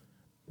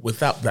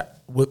 without that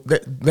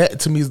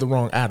to me is the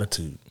wrong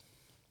attitude.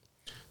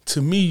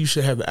 To me, you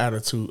should have the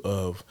attitude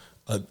of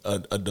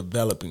a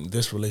developing.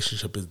 This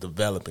relationship is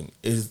developing.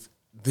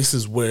 This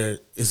is where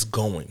it's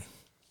going.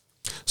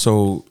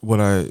 So what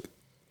I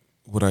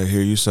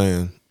hear you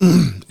saying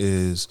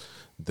is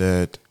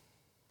that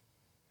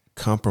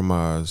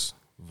compromise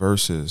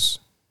versus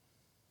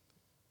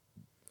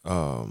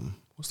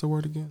what's the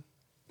word again?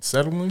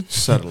 Settling.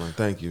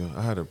 Thank you.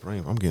 I had a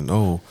brain. I'm getting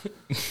old.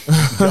 Maybe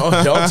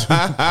it's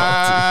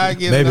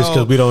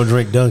because we don't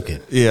drink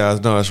Dunkin'. Yeah,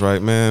 no, that's right,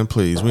 man.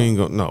 Please, we ain't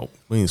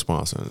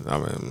sponsoring. I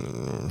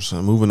mean,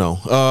 so moving on.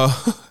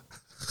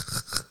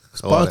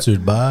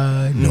 Sponsored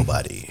by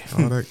nobody.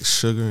 All that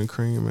sugar and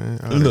cream, man.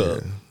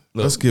 Look.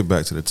 Let's get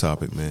back to the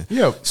topic, man.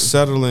 Yeah,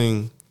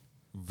 settling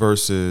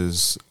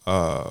versus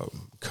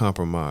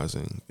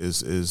compromising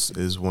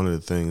is one of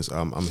the things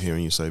I'm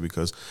hearing you say,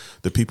 because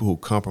the people who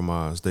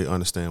compromise, they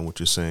understand what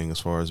you're saying as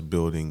far as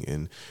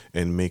building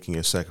and making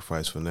a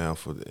sacrifice for now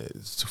for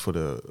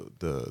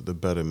the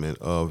betterment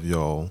of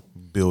y'all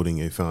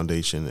building a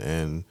foundation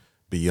and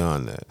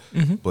beyond that.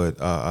 Mm-hmm.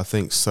 But I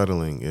think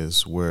settling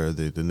is where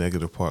the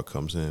negative part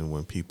comes in,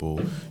 when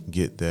people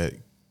get that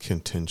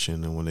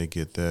contention and when they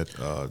get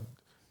that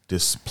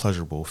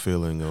displeasurable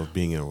feeling of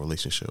being in a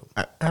relationship.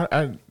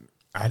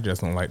 I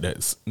just don't like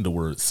the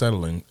word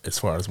settling as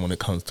far as when it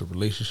comes to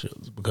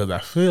relationships, because I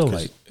feel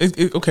like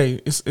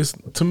it's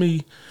to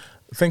me,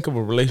 think of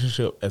a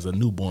relationship as a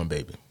newborn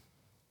baby.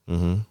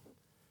 Mm-hmm.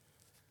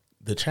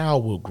 The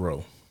child will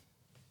grow.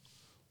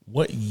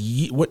 What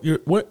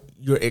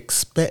you're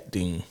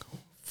expecting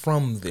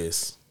from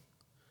this?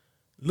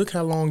 Look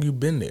how long you've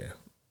been there.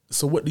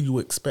 So what do you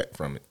expect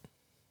from it?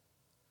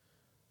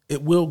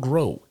 It will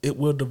grow. It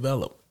will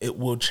develop. It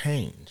will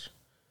change.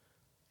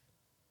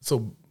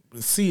 So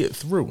see it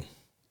through.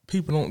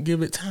 People don't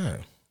give it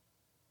time.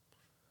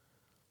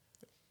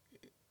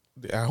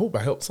 I hope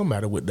I helped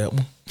somebody with that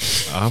one.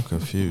 I'm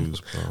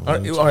confused, bro.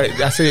 All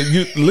right. I said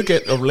you look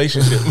at a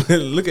relationship.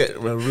 Look at a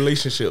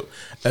relationship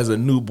as a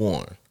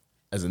newborn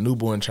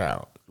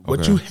child.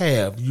 What you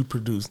have, you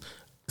produce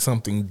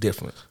something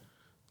different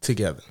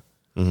together.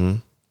 Mm-hmm.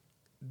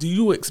 Do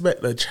you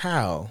expect a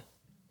child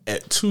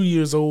at 2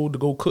 years old to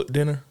go cook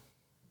dinner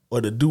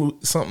or to do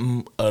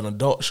something an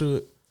adult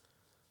should?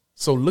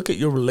 So look at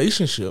your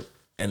relationship,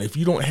 and if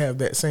you don't have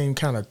that same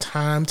kind of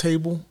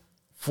timetable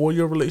for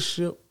your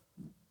relationship,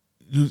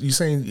 you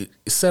saying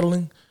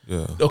settling?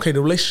 Yeah. Okay,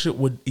 the relationship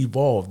would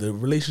evolve. The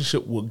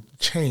relationship will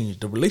change.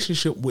 The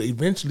relationship will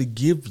eventually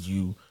give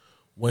you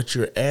what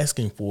you're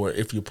asking for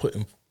if you're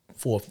putting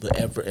forth the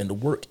effort and the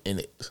work in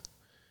it.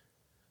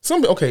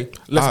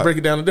 Let's break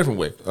it down a different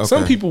way. Okay.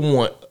 Some people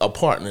want a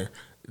partner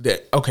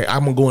that, I'm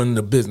going to go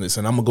into business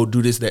and I'm going to go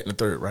do this, that, and the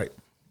third, right?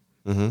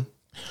 Mm-hmm.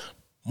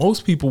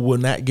 Most people will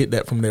not get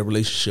that from their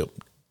relationship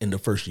in the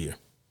first year.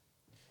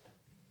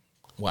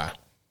 Why?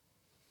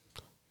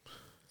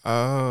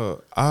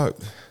 When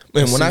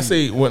I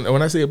say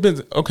a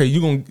business,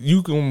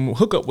 you can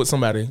hook up with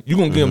somebody. You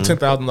gonna give them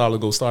 $10,000 to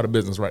go start a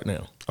business right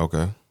now.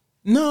 Okay.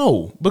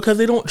 No, because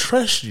they don't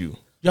trust you.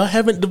 Y'all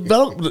haven't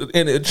developed,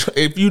 and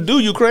if you do,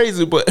 you're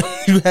crazy. But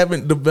you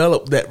haven't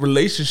developed that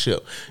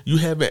relationship. You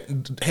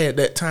haven't had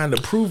that time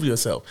to prove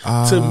yourself.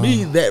 To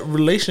me, that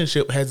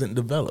relationship hasn't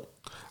developed.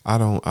 I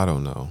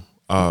don't know.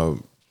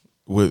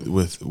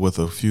 With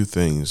a few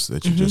things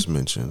that you just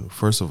mentioned.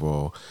 First of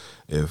all,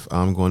 if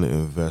I'm going to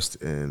invest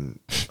in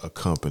a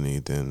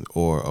company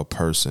or a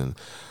person,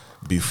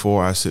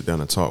 before I sit down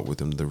and talk with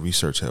them, the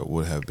research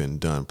would have been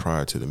done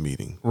prior to the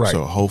meeting. Right.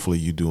 So hopefully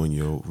you're doing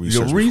your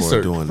research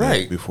before doing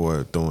that,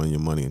 before throwing your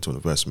money into an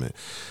investment.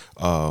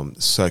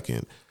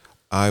 Second,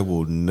 I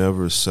will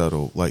never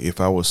settle. Like if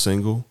I was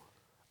single,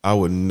 I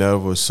would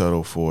never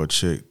settle for a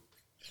chick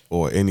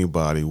or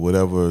anybody,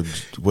 whatever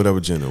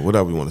gender,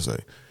 whatever you want to say.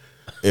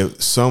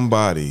 If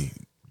somebody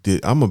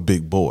did, I'm a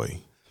big boy.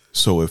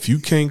 So if you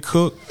can't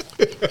cook,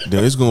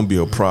 then it's going to be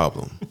a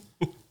problem.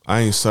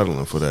 I ain't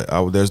settling for that.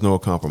 There's no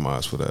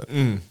compromise for that.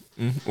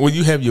 Well,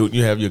 you have your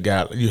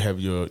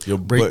deal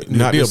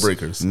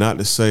breakers. Not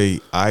to say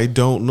I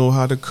don't know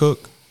how to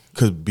cook,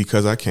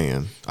 because I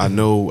can. I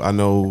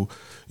know.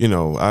 You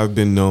know, I've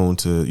been known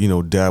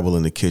to dabble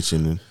in the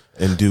kitchen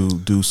and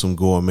do some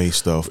gourmet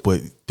stuff,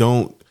 but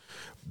don't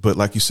But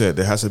like you said,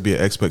 there has to be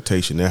an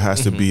expectation. There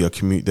has to be a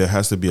there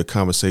has to be a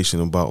conversation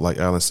about, like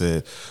Alan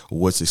said,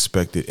 what's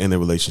expected in a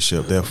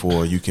relationship.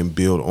 Therefore, you can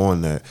build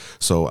on that.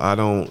 So I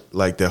don't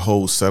like that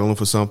whole settling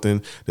for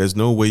something. There's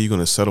no way you're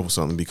going to settle for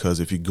something, because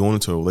if you're going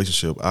into a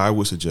relationship, I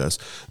would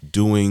suggest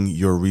doing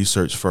your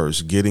research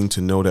first, getting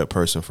to know that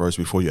person first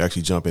before you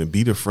actually jump in.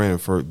 Be the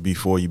friend first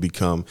before you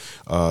become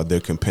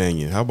their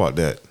companion. How about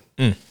that?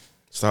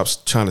 Stop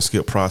trying to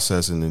skip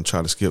processing and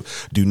try to skip.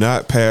 Do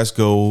not pass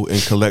go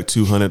and collect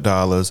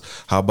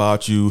 $200. How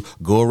about you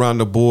go around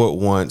the board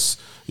once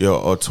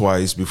or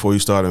twice before you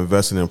start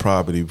investing in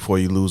property, before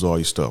you lose all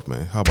your stuff,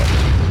 man? How about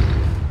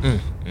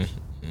that?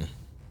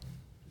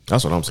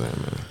 That's what I'm saying,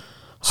 man.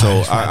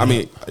 So I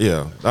mean,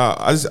 yeah,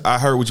 I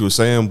heard what you were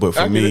saying, but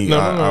for me,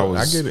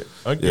 I get it.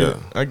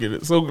 I get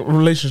it. So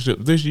relationship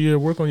this year,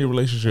 work on your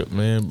relationship,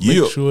 man.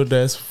 Make sure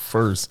that's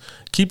first.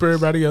 Keep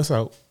everybody else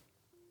out.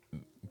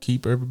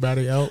 Keep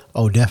everybody out.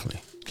 Oh, definitely.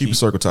 Keep your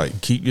circle tight.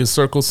 Keep your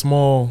circle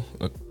small.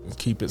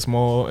 Keep it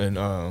small and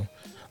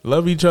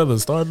love each other.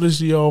 Start this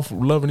year off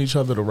loving each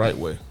other the right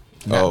way.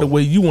 Not the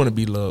way you want to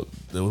be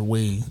loved, the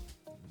way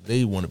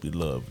they want to be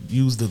loved.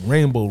 Use the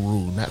rainbow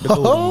rule, not the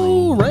golden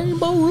rule.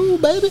 Rainbow rule,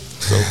 baby.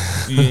 So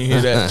you didn't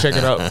hear that? Check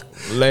it out.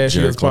 Last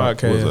year's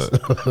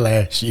podcast.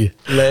 Last year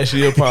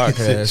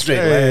podcast.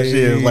 Straight last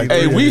year. Like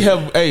we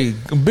have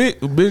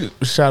big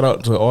shout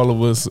out to all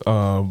of us.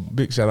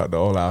 Big shout out to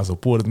all our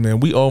supporters, man.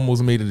 We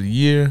almost made it a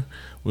year.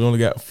 We only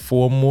got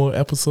 4 more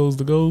episodes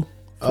to go.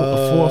 4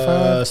 or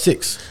 5?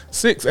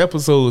 6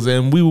 episodes,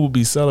 and we will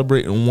be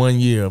celebrating 1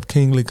 year of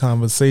Kingly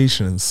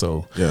Conversations.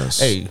 So,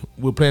 hey,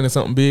 we're planning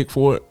something big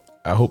for it.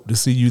 I hope to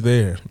see you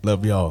there.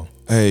 Love y'all.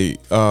 Hey,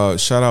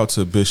 shout out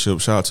to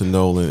Bishop, shout out to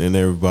Nolan and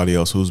everybody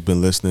else who's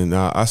been listening.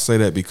 Now, I say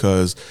that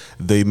because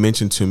they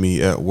mentioned to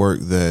me at work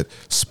that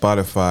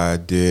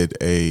Spotify did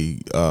a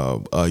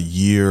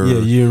year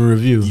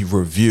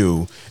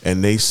review,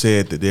 and they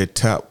said that their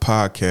top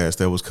podcast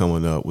that was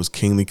coming up was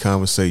Kingly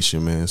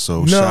Conversation, man.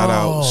 So shout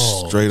out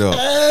straight up.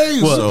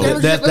 Hey, well,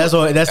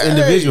 that's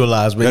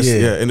individualized, but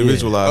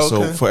individualized.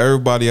 Okay. So for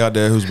everybody out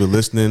there who's been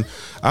listening,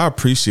 I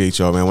appreciate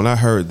y'all, man. When I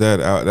heard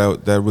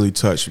that really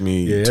touched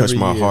me, touched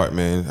my heart,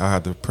 man. I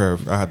had to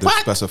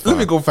specify. Let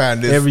me go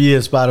find this. Every year,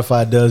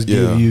 Spotify does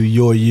give you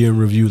your year in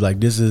review.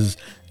 Like, this is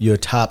your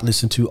top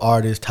listened to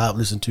artist, top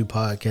listened to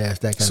podcast,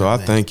 that kind of thing. So I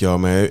thank y'all,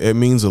 man. It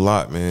means a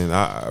lot, man.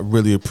 I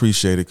really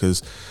appreciate it,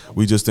 because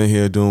we just in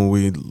here doing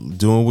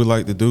what we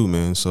like to do,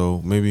 man.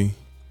 So maybe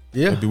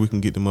we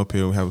can get them up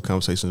here and have a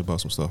conversation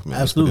about some stuff,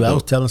 man. Absolutely. I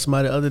was telling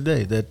somebody the other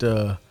day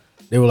that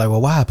they were like,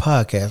 well, why a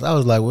podcast? I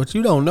was like, what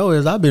you don't know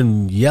is I've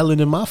been yelling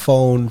in my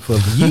phone for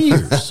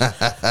years,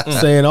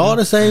 saying all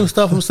the same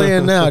stuff I'm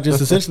saying now,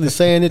 just essentially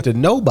saying it to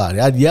nobody.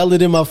 I'd yell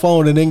it in my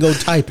phone and then go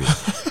type it.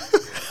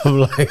 I'm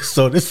like,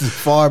 so this is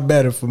far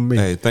better for me.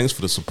 Hey, thanks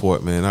for the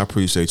support, man. I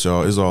appreciate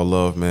y'all. It's all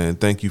love, man.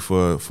 Thank you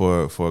for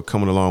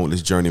coming along with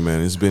this journey,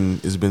 man. It's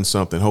been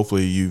something.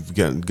 Hopefully you've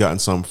gotten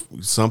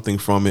something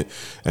from it,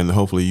 and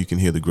hopefully you can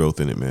hear the growth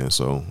in it, man.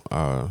 So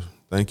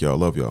thank y'all.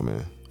 Love y'all,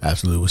 man.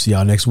 Absolutely. We'll see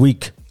y'all next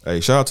week. Hey,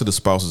 shout out to the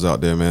spouses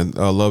out there, man.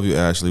 I love you,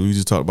 Ashley. We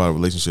just talked about a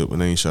relationship, and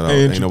they ain't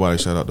ain't nobody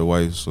shout out the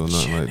wives or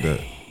nothing like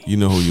that. You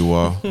know who you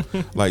are.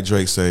 Like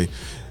Drake say,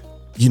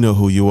 you know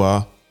who you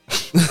are.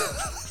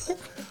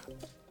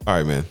 All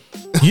right, man.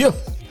 Yeah.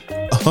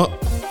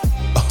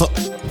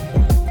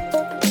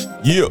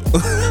 Yeah.